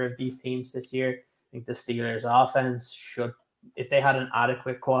either of these teams this year. I think the Steelers offense should, if they had an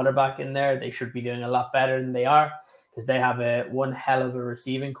adequate quarterback in there, they should be doing a lot better than they are because they have one hell of a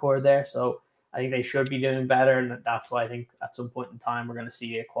receiving core there. So I think they should be doing better, and that's why I think at some point in time we're going to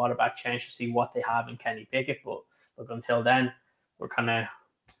see a quarterback change to see what they have in Kenny Pickett. But look, until then, we're kind of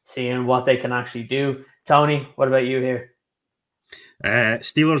seeing what they can actually do. Tony, what about you here?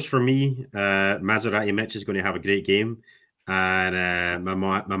 Steelers for me. Maserati Mitch is going to have a great game, and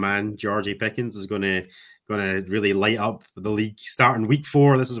my man Georgie Pickens is going to really light up the league starting week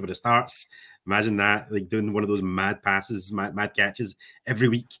 4. This is where it starts. Imagine that, like doing one of those mad passes, mad catches every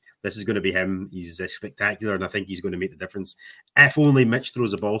week. This is going to be him. He's spectacular, and I think he's going to make the difference. If only Mitch throws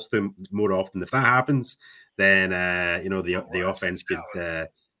the balls to him more often. If that happens, then the offense could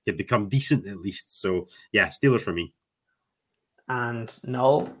become decent at least. So yeah, Steelers for me. And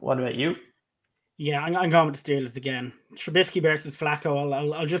Noel, what about you? Yeah, I'm going with the Steelers again. Trubisky versus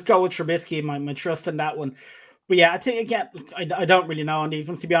Flacco. I'll just go with Trubisky. My trust in that one. But yeah, I think again, I don't really know on these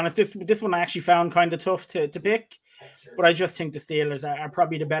ones, to be honest. This one I actually found kind of tough to pick. But I just think the Steelers are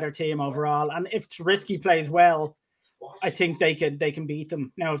probably the better team overall. And if Trubisky plays well, I think they can beat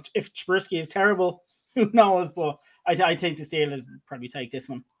them. Now, if Trubisky is terrible, who knows? But I think the Steelers probably take this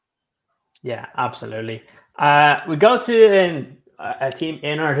one. Yeah, absolutely. We go to a team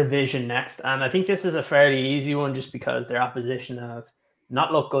in our division next. And I think this is a fairly easy one just because their opposition have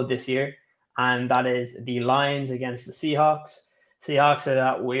not looked good this year. And that is the Lions against the Seahawks. Seahawks are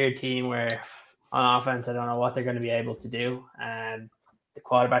that weird team where on offense, I don't know what they're going to be able to do. And the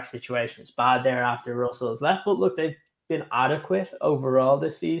quarterback situation is bad there after Russell's left. But look, they've been adequate overall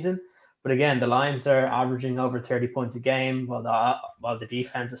this season. But again, the Lions are averaging over 30 points a game while the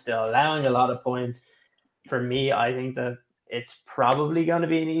defense is still allowing a lot of points. For me, I think that it's probably going to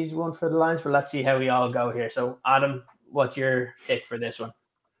be an easy one for the Lions. But let's see how we all go here. So, Adam, what's your pick for this one?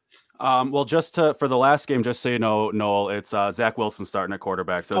 Well, for the last game, just so you know, Noel, it's Zach Wilson starting at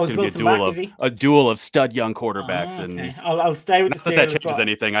quarterback, so it's going to be a duel of stud young quarterbacks. Okay. And I'll stay with the Steelers. That changes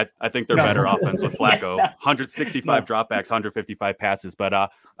anything. I think they're better offense with Flacco. 165 dropbacks, 155 passes. But I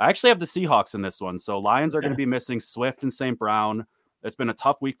actually have the Seahawks in this one. So Lions are going to be missing Swift and St. Brown. It's been a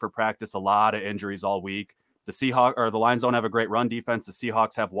tough week for practice. A lot of injuries all week. The Lions don't have a great run defense. The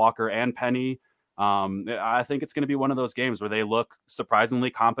Seahawks have Walker and Penny. I think it's going to be one of those games where they look surprisingly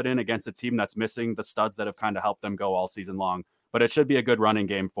competent against a team that's missing the studs that have kind of helped them go all season long. But it should be a good running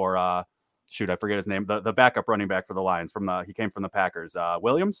game for shoot, I forget his name. The backup running back for the Lions he came from the Packers.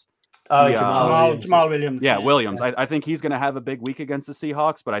 Williams. Jamal Williams. Yeah, Williams. I think he's going to have a big week against the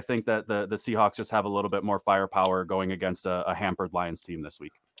Seahawks, but I think that the Seahawks just have a little bit more firepower going against a hampered Lions team this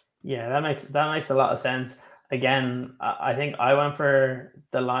week. Yeah, that makes a lot of sense. Again, I think I went for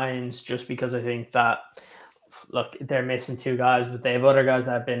the Lions just because I think that, look, they're missing 2 guys, but they have other guys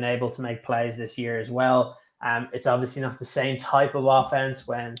that have been able to make plays this year as well. It's obviously not the same type of offense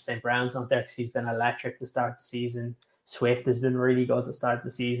when St. Brown's not there because he's been electric to start the season. Swift has been really good to start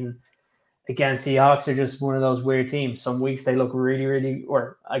the season. Again, Seahawks are just one of those weird teams. Some weeks they look really, really,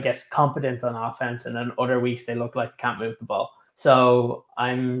 or I guess competent on offense, and then other weeks they look like can't move the ball. So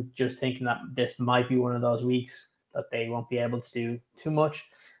I'm just thinking that this might be one of those weeks that they won't be able to do too much.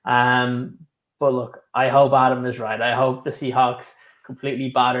 But look, I hope Adam is right. I hope the Seahawks completely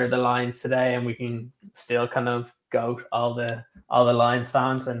batter the Lions today, and we can still kind of goat all the Lions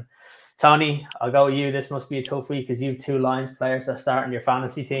fans. And Tony, I'll go with you. This must be a tough week because you have 2 Lions players that are starting your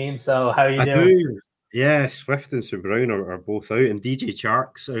fantasy team. So how are you doing? Do. Yeah, Swift and St. Brown are both out, and DJ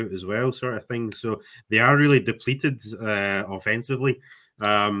Chark's out as well, sort of thing. So they are really depleted offensively.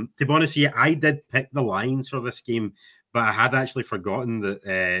 To be honest, yeah, I did pick the Lions for this game, but I had actually forgotten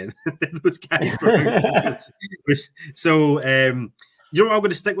that those guys were out. So you know what? I'm going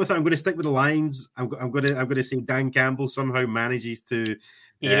to stick with it. I'm going to stick with the Lions. I'm going to say Dan Campbell somehow manages to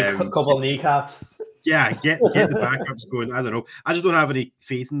eat a couple of kneecaps. Yeah, get the backups going. I don't know. I just don't have any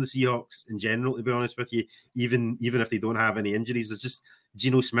faith in the Seahawks in general, to be honest with you. Even if they don't have any injuries, it's just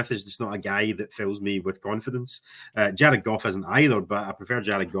Geno Smith is just not a guy that fills me with confidence. Jared Goff isn't either, but I prefer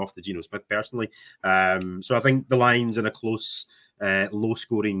Jared Goff to Geno Smith personally. So I think the Lions in a close,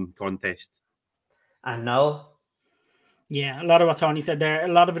 low-scoring contest. And Noel? Yeah, a lot of what Tony said there. A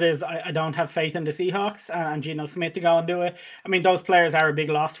lot of it is I don't have faith in the Seahawks and Geno Smith to go and do it. I mean, those players are a big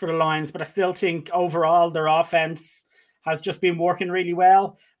loss for the Lions, but I still think overall their offense has just been working really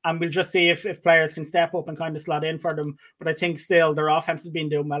well. And we'll just see if players can step up and kind of slot in for them. But I think still their offense has been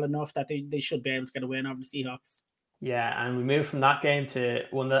doing well enough that they should be able to get a win over the Seahawks. Yeah, and we move from that game to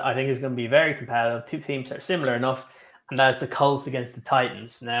one that I think is going to be very competitive. 2 teams are similar enough, and that is the Colts against the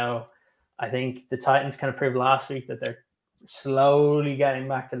Titans. Now, I think the Titans kind of proved last week that they're slowly getting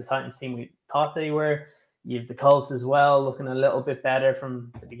back to the Titans team we thought they were. You have the Colts as well, looking a little bit better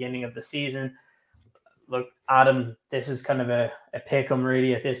from the beginning of the season. Look, Adam, this is kind of a pick-em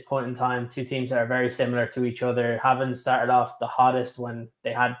really at this point in time. 2 teams that are very similar to each other, haven't started off the hottest when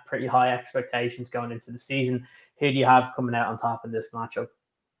they had pretty high expectations going into the season. Who do you have coming out on top in this matchup?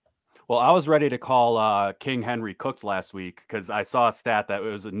 Well, I was ready to call King Henry cooked last week because I saw a stat that it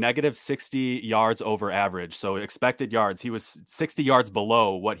was a negative 60 yards over average. So expected yards, he was 60 yards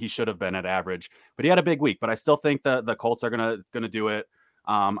below what he should have been at average. But he had a big week. But I still think the Colts are gonna do it.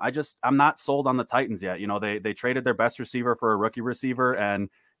 I'm not sold on the Titans yet. You know, they traded their best receiver for a rookie receiver, and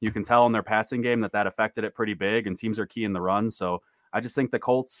you can tell in their passing game that affected it pretty big. And teams are keying the run. So I just think the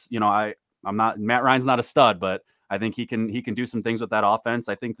Colts. You know, Matt Ryan's not a stud, but I think he can do some things with that offense.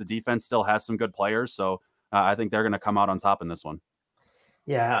 I think the defense still has some good players, so I think they're going to come out on top in this one.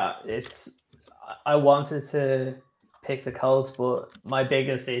 Yeah, I wanted to pick the Colts, but my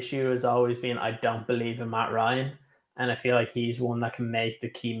biggest issue has always been I don't believe in Matt Ryan, and I feel like he's one that can make the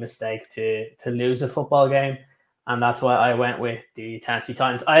key mistake to lose a football game, and that's why I went with the Tennessee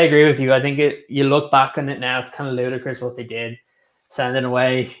Titans. I agree with you. I think you look back on it now, it's kind of ludicrous what they did, sending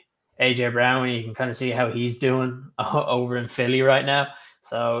away AJ Brown, and you can kind of see how he's doing over in Philly right now.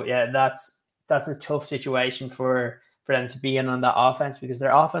 So yeah, that's a tough situation for them to be in on that offense because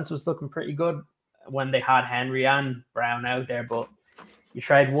their offense was looking pretty good when they had Henry and Brown out there. But you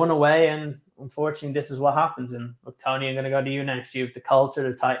trade one away, and unfortunately, this is what happens. And look, Tony, I'm going to go to you next. You have the Colts or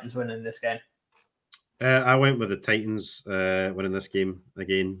the Titans winning this game? I went with the Titans winning this game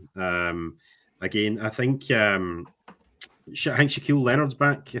again. I think Shaquille Leonard's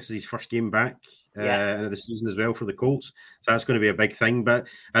back. This is his first game back into the season as well for the Colts. So that's going to be a big thing. But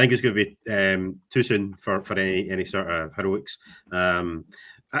I think it's going to be too soon for any sort of heroics.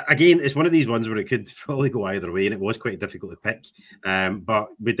 Again, it's one of these ones where it could probably go either way, and it was quite difficult to pick. But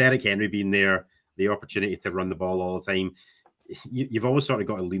with Derrick Henry being there, the opportunity to run the ball all the time, you've always sort of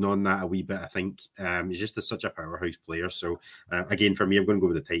got to lean on that a wee bit, I think. He's just such a powerhouse player. So, again, for me, I'm going to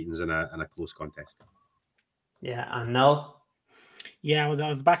go with the Titans in a close contest. Yeah, and Noel? Yeah, I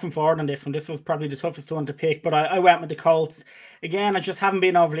was back and forward on this one. This was probably the toughest one to pick, but I went with the Colts. Again, I just haven't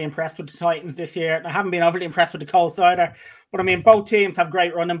been overly impressed with the Titans this year. And I haven't been overly impressed with the Colts either. But I mean, both teams have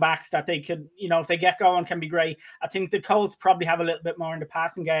great running backs that they could, if they get going, can be great. I think the Colts probably have a little bit more in the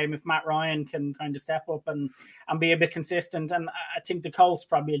passing game if Matt Ryan can kind of step up and be a bit consistent. And I think the Colts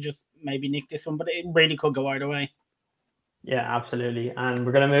probably just maybe nick this one, but it really could go either way. Yeah, absolutely. And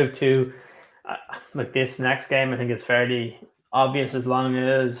we're going to move to this next game. I think it's fairly obvious as long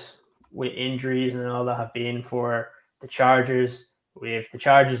as with injuries and all that have been for the Chargers. We have the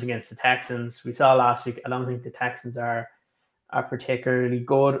Chargers against the Texans. We saw last week, I don't think the Texans are particularly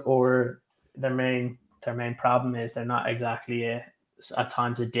good, or their main problem is they're not exactly at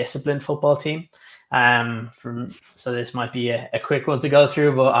times a disciplined football team. So this might be a quick one to go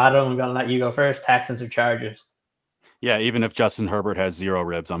through, but Adam, I'm going to let you go first. Texans or Chargers? Yeah, even if Justin Herbert has 0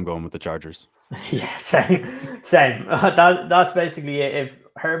 ribs, I'm going with the Chargers. Yeah, same. That's basically it. If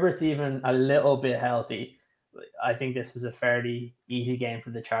Herbert's even a little bit healthy, I think this was a fairly easy game for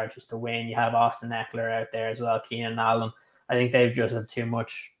the Chargers to win. You have Austin Eckler out there as well, Keenan Allen. I think they've just have too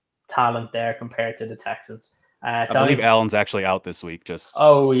much talent there compared to the Texans. I believe Allen's actually out this week.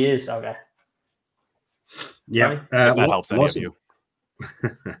 Oh, he is? Okay. Yeah. If that helps any of you.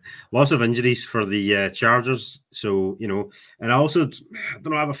 Lots of injuries for the Chargers, so and I also don't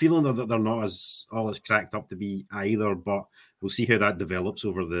know. I have a feeling that they're not all as cracked up to be either, but we'll see how that develops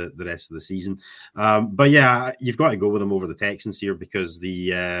over the rest of the season. But yeah, you've got to go with them over the Texans here because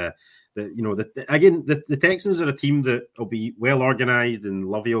the Texans are a team that will be well organized and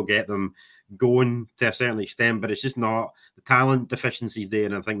Lovey will get them going to a certain extent, but it's just not the talent deficiencies there,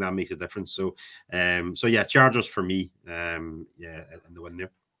 and I think that makes a difference. So yeah, Chargers for me. And the win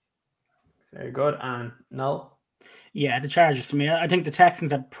there. Very good. And no. Yeah, the Chargers for me. I think the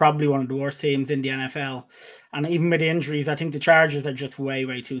Texans are probably one of the worst teams in the NFL. And even with the injuries, I think the Chargers are just way,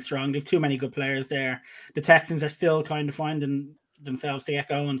 way too strong. They have too many good players there. The Texans are still kind of finding themselves to get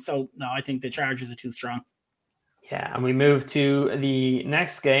going. So, no, I think the Chargers are too strong. Yeah, and we move to the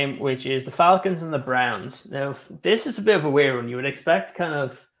next game, which is the Falcons and the Browns. Now, this is a bit of a weird one. You would expect kind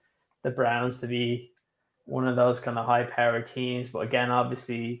of the Browns to be one of those kind of high-powered teams. But again,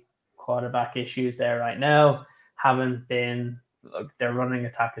 obviously, quarterback issues there right now. Their running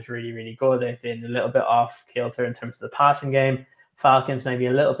attack is really, really good. They've been a little bit off kilter in terms of the passing game. Falcons maybe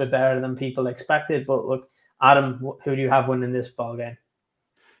a little bit better than people expected. But look, Adam, who do you have winning this ball game?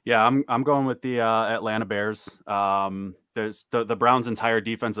 Yeah, I'm going with the Atlanta Bears. There's the Browns' entire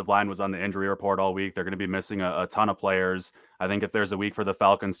defensive line was on the injury report all week. They're going to be missing a ton of players. I think if there's a week for the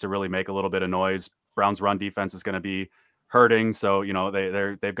Falcons to really make a little bit of noise, Browns' run defense is going to be hurting. So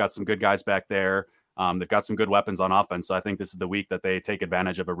they've got some good guys back there. They've got some good weapons on offense. So I think this is the week that they take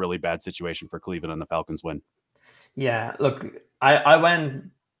advantage of a really bad situation for Cleveland and the Falcons win. Yeah, look, I went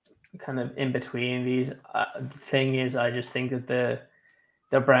kind of in between these. The thing is, I just think that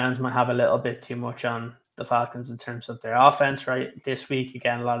the Browns might have a little bit too much on the Falcons in terms of their offense, right? This week,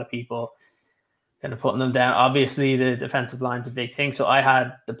 again, a lot of people kind of putting them down. Obviously, the defensive line's a big thing. So I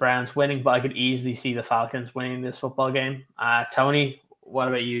had the Browns winning, but I could easily see the Falcons winning this football game. Tony, what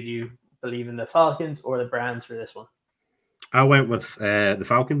about you? Do you believe in the Falcons or the Browns for this one? I went with the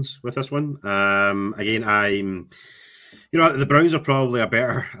Falcons with this one. Again, the Browns are probably a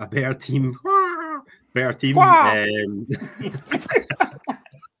better team. Better team.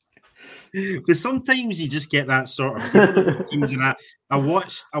 But sometimes you just get that sort of feeling teams, and I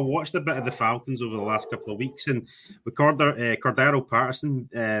watched a bit of the Falcons over the last couple of weeks, and with Cordero Patterson,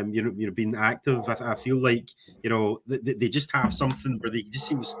 being active, I feel like they just have something where they just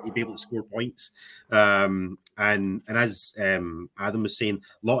seem to be able to score points. And as Adam was saying,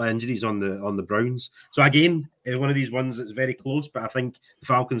 a lot of injuries on the Browns. So again, it's one of these ones that's very close, but I think the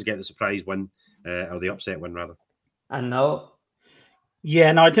Falcons get the surprise win or the upset win rather. And no.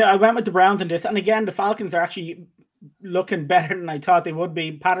 Yeah, no, I went with the Browns in this. And again, the Falcons are actually looking better than I thought they would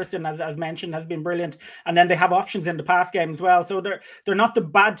be. Patterson, as mentioned, has been brilliant. And then they have options in the pass game as well. So they're not the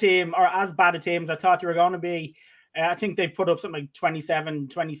bad team or as bad a team as I thought they were going to be. I think they've put up something like 27,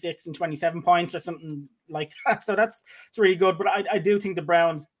 26 and 27 points or something like that. So it's really good. But I do think the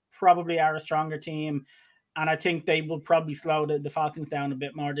Browns probably are a stronger team. And I think they will probably slow the Falcons down a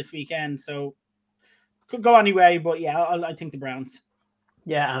bit more this weekend. So could go anyway. But yeah, I think the Browns.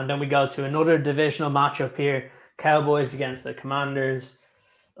 Yeah, and then we go to another divisional matchup here. Cowboys against the Commanders.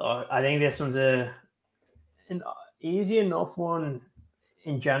 I think this one's an easy enough one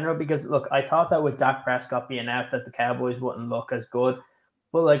in general because, look, I thought that with Dak Prescott being out that the Cowboys wouldn't look as good.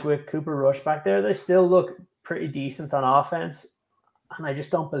 But, like, with Cooper Rush back there, they still look pretty decent on offense. And I just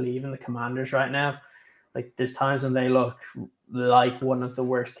don't believe in the Commanders right now. Like there's times when they look like one of the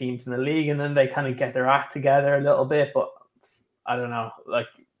worst teams in the league, and then they kind of get their act together a little bit. But I don't know, like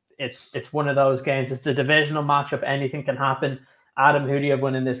it's one of those games. It's a divisional matchup. Anything can happen. Adam, who do you have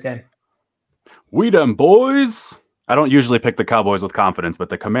winning this game? We them boys. I don't usually pick the Cowboys with confidence, but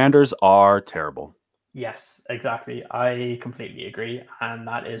the Commanders are terrible. Yes, exactly. I completely agree, and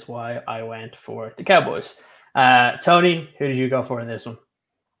that is why I went for the Cowboys. Tony, who did you go for in this one?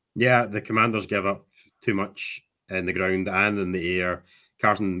 Yeah, the Commanders give up too much in the ground and in the air.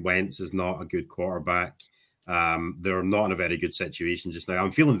 Carson Wentz is not a good quarterback. They're not in a very good situation just now.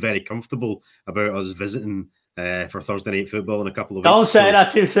 I'm feeling very comfortable about us visiting for Thursday Night Football in a couple of weeks. Don't say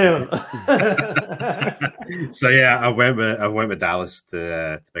that too soon. So yeah, I went with Dallas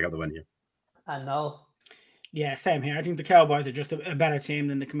to pick up the win here. I know. Yeah, same here. I think the Cowboys are just a better team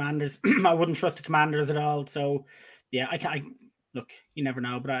than the Commanders. I wouldn't trust the Commanders at all. So yeah, look, you never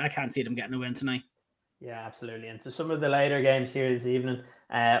know, but I can't see them getting a win tonight. Yeah, absolutely. And to some of the later games here this evening,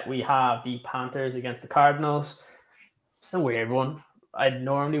 we have the Panthers against the Cardinals. It's a weird one. I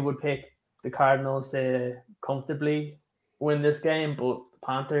normally would pick the Cardinals to comfortably win this game, but the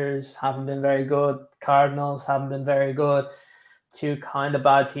Panthers haven't been very good. Cardinals haven't been very good. Two kind of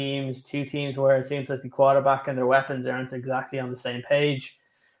bad teams, two teams where it seems like the quarterback and their weapons aren't exactly on the same page.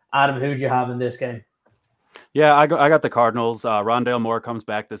 Adam, who do you have in this game? Yeah, I got the Cardinals. Rondale Moore comes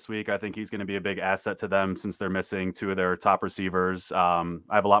back this week. I think he's going to be a big asset to them since they're missing two of their top receivers. I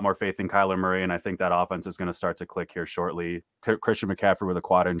have a lot more faith in Kyler Murray, and I think that offense is going to start to click here shortly. Christian McCaffrey with a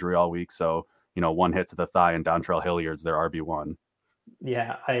quad injury all week, so one hit to the thigh, and Dontrell Hilliard's their RB1.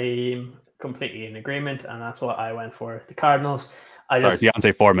 Yeah, I'm completely in agreement, and that's what I went for. The Cardinals.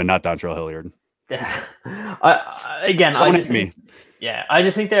 Deontay Foreman, not Dontrell Hilliard. Yeah. I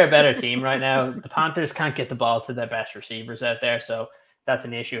just think they're a better team right now. The Panthers can't get the ball to their best receivers out there, so that's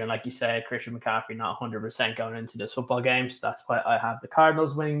an issue. And like you said, Christian McCaffrey not 100% going into this football game, so that's why I have the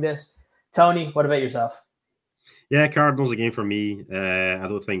Cardinals winning this. Tony, what about yourself? Yeah, Cardinals again for me. I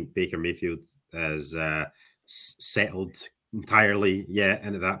don't think Baker Mayfield has settled entirely yet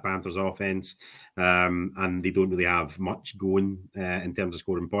into that Panthers offense, and they don't really have much going in terms of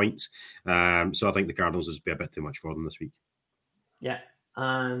scoring points. So I think the Cardinals will be a bit too much for them this week. Yeah,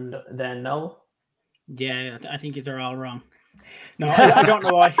 and then no. Yeah, I think these are all wrong. No, I don't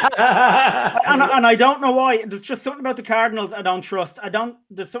know why. and I don't know why. There's just something about the Cardinals I don't trust.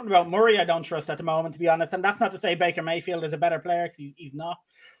 There's something about Murray I don't trust at the moment, to be honest. And that's not to say Baker Mayfield is a better player, because he's not.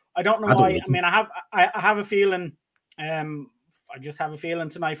 I don't know why. I mean, I have a feeling. I just have a feeling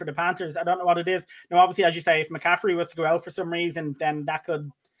tonight for the Panthers. I don't know what it is. Now, obviously, as you say, if McCaffrey was to go out for some reason, then that could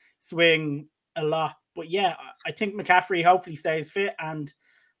swing a lot. But yeah, I think McCaffrey hopefully stays fit, and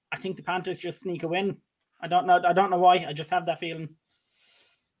I think the Panthers just sneak a win. I don't know why. I just have that feeling.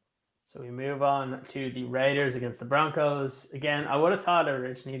 So we move on to the Raiders against the Broncos. Again, I would have thought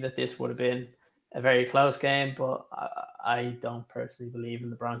originally that this would have been a very close game, but I don't personally believe in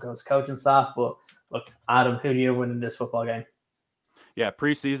the Broncos coaching staff. But look, Adam, who do you win in this football game? Yeah,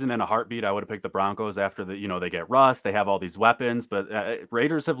 preseason in a heartbeat, I would have picked the Broncos after they get Russ. They have all these weapons, but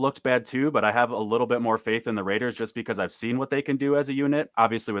Raiders have looked bad too. But I have a little bit more faith in the Raiders just because I've seen what they can do as a unit,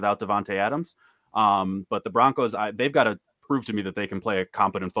 obviously without Devontae Adams. But the Broncos, they've got to prove to me that they can play a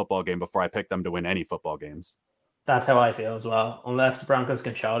competent football game before I pick them to win any football games. That's how I feel as well. Unless the Broncos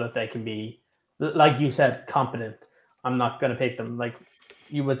can show that they can be, like you said, competent, I'm not going to pick them. Like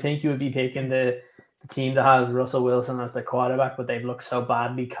you would think you would be picking the team that has Russell Wilson as their quarterback, but they've looked so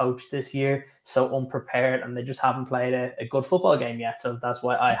badly coached this year, so unprepared, and they just haven't played a good football game yet. So that's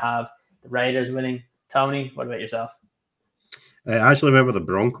why I have the Raiders winning. Tony, what about yourself? I actually went with the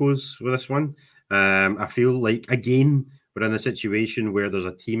Broncos with this one. I feel like, again, we're in a situation where there's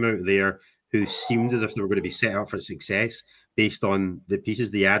a team out there who seemed as if they were going to be set up for success based on the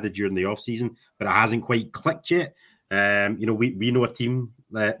pieces they added during the offseason, but it hasn't quite clicked yet. We know a team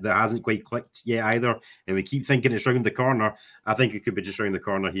that hasn't quite clicked yet either, and we keep thinking it's around the corner. I think it could be just around the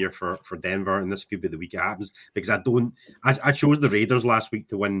corner here for Denver, and this could be the week it happens, because I chose the Raiders last week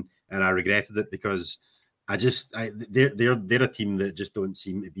to win, and I regretted it because they're a team that just don't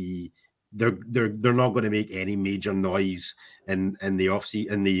seem to be. They're not going to make any major noise in the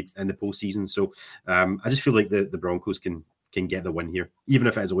offseason in the postseason. So I just feel like the Broncos can get the win here, even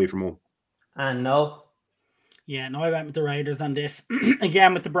if it is away from home. And no. Yeah, no, I went with the Raiders on this.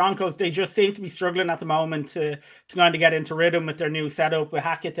 Again, with the Broncos, they just seem to be struggling at the moment to kind of get into rhythm with their new setup with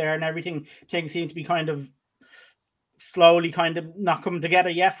Hackett there and everything. Things seem to be kind of slowly kind of not coming together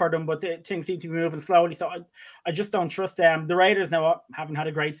yet for them, but things seem to be moving slowly. So I just don't trust them. The Raiders now haven't had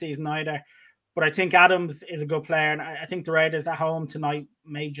a great season either, but I think Adams is a good player, and I think the Raiders at home tonight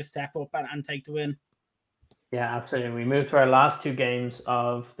may just step up and take the win. Yeah, absolutely. We move to our last two games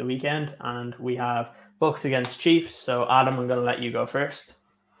of the weekend, and we have Bucks against Chiefs. So, Adam, I'm going to let you go first.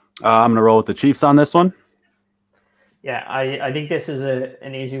 I'm going to roll with the Chiefs on this one. Yeah, I think this is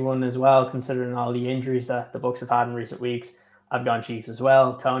an easy one as well, considering all the injuries that the Bucks have had in recent weeks. I've gone Chiefs as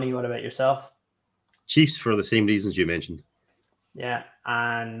well. Tony, what about yourself? Chiefs for the same reasons you mentioned. Yeah,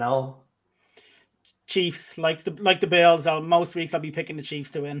 and Noel? Chiefs, like the Bills. Most weeks I'll be picking the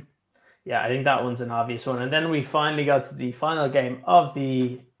Chiefs to win. Yeah, I think that one's an obvious one. And then we finally got to the final game of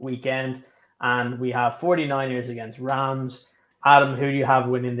the weekend, and we have 49ers against Rams. Adam, who do you have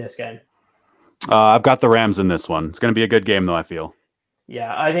winning this game? I've got the Rams in this one. It's going to be a good game, though, I feel.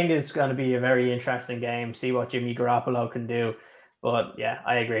 Yeah, I think it's going to be a very interesting game. See what Jimmy Garoppolo can do. But yeah,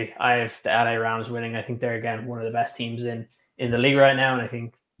 I agree. I have the LA Rams winning. I think they're, again, one of the best teams in the league right now, and I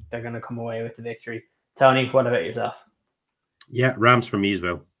think they're going to come away with the victory. Tony, what about yourself? Yeah, Rams for me as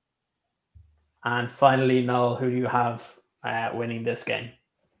well. And finally, Noel, who do you have winning this game?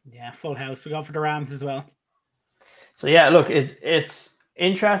 Yeah, full house. We go for the Rams as well. So yeah, look, it's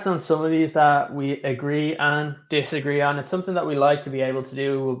interesting on some of these that we agree and disagree on. It's something that we like to be able to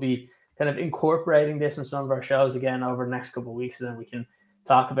do. We'll be kind of incorporating this in some of our shows again over the next couple of weeks, and then we can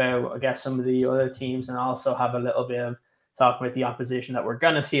talk about, I guess, some of the other teams and also have a little bit of talk about the opposition that we're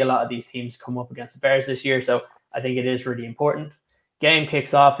going to see a lot of these teams come up against the Bears this year. So I think it is really important. Game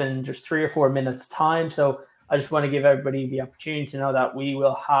kicks off in just 3 or 4 minutes time. So I just want to give everybody the opportunity to know that we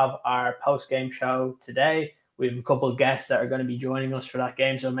will have our post-game show today. We have a couple of guests that are going to be joining us for that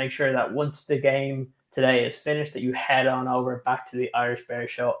game. So make sure that once the game today is finished, that you head on over back to the Irish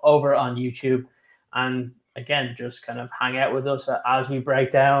Bears show over on YouTube. And again, just kind of hang out with us as we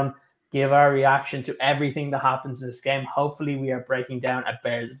break down, give our reaction to everything that happens in this game. Hopefully we are breaking down a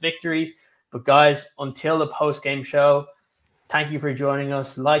Bears victory. But guys, until the post-game show, thank you for joining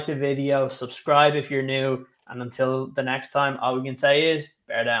us. Like the video, subscribe if you're new. And until the next time, all we can say is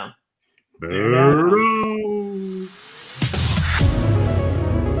bear down. Bear down.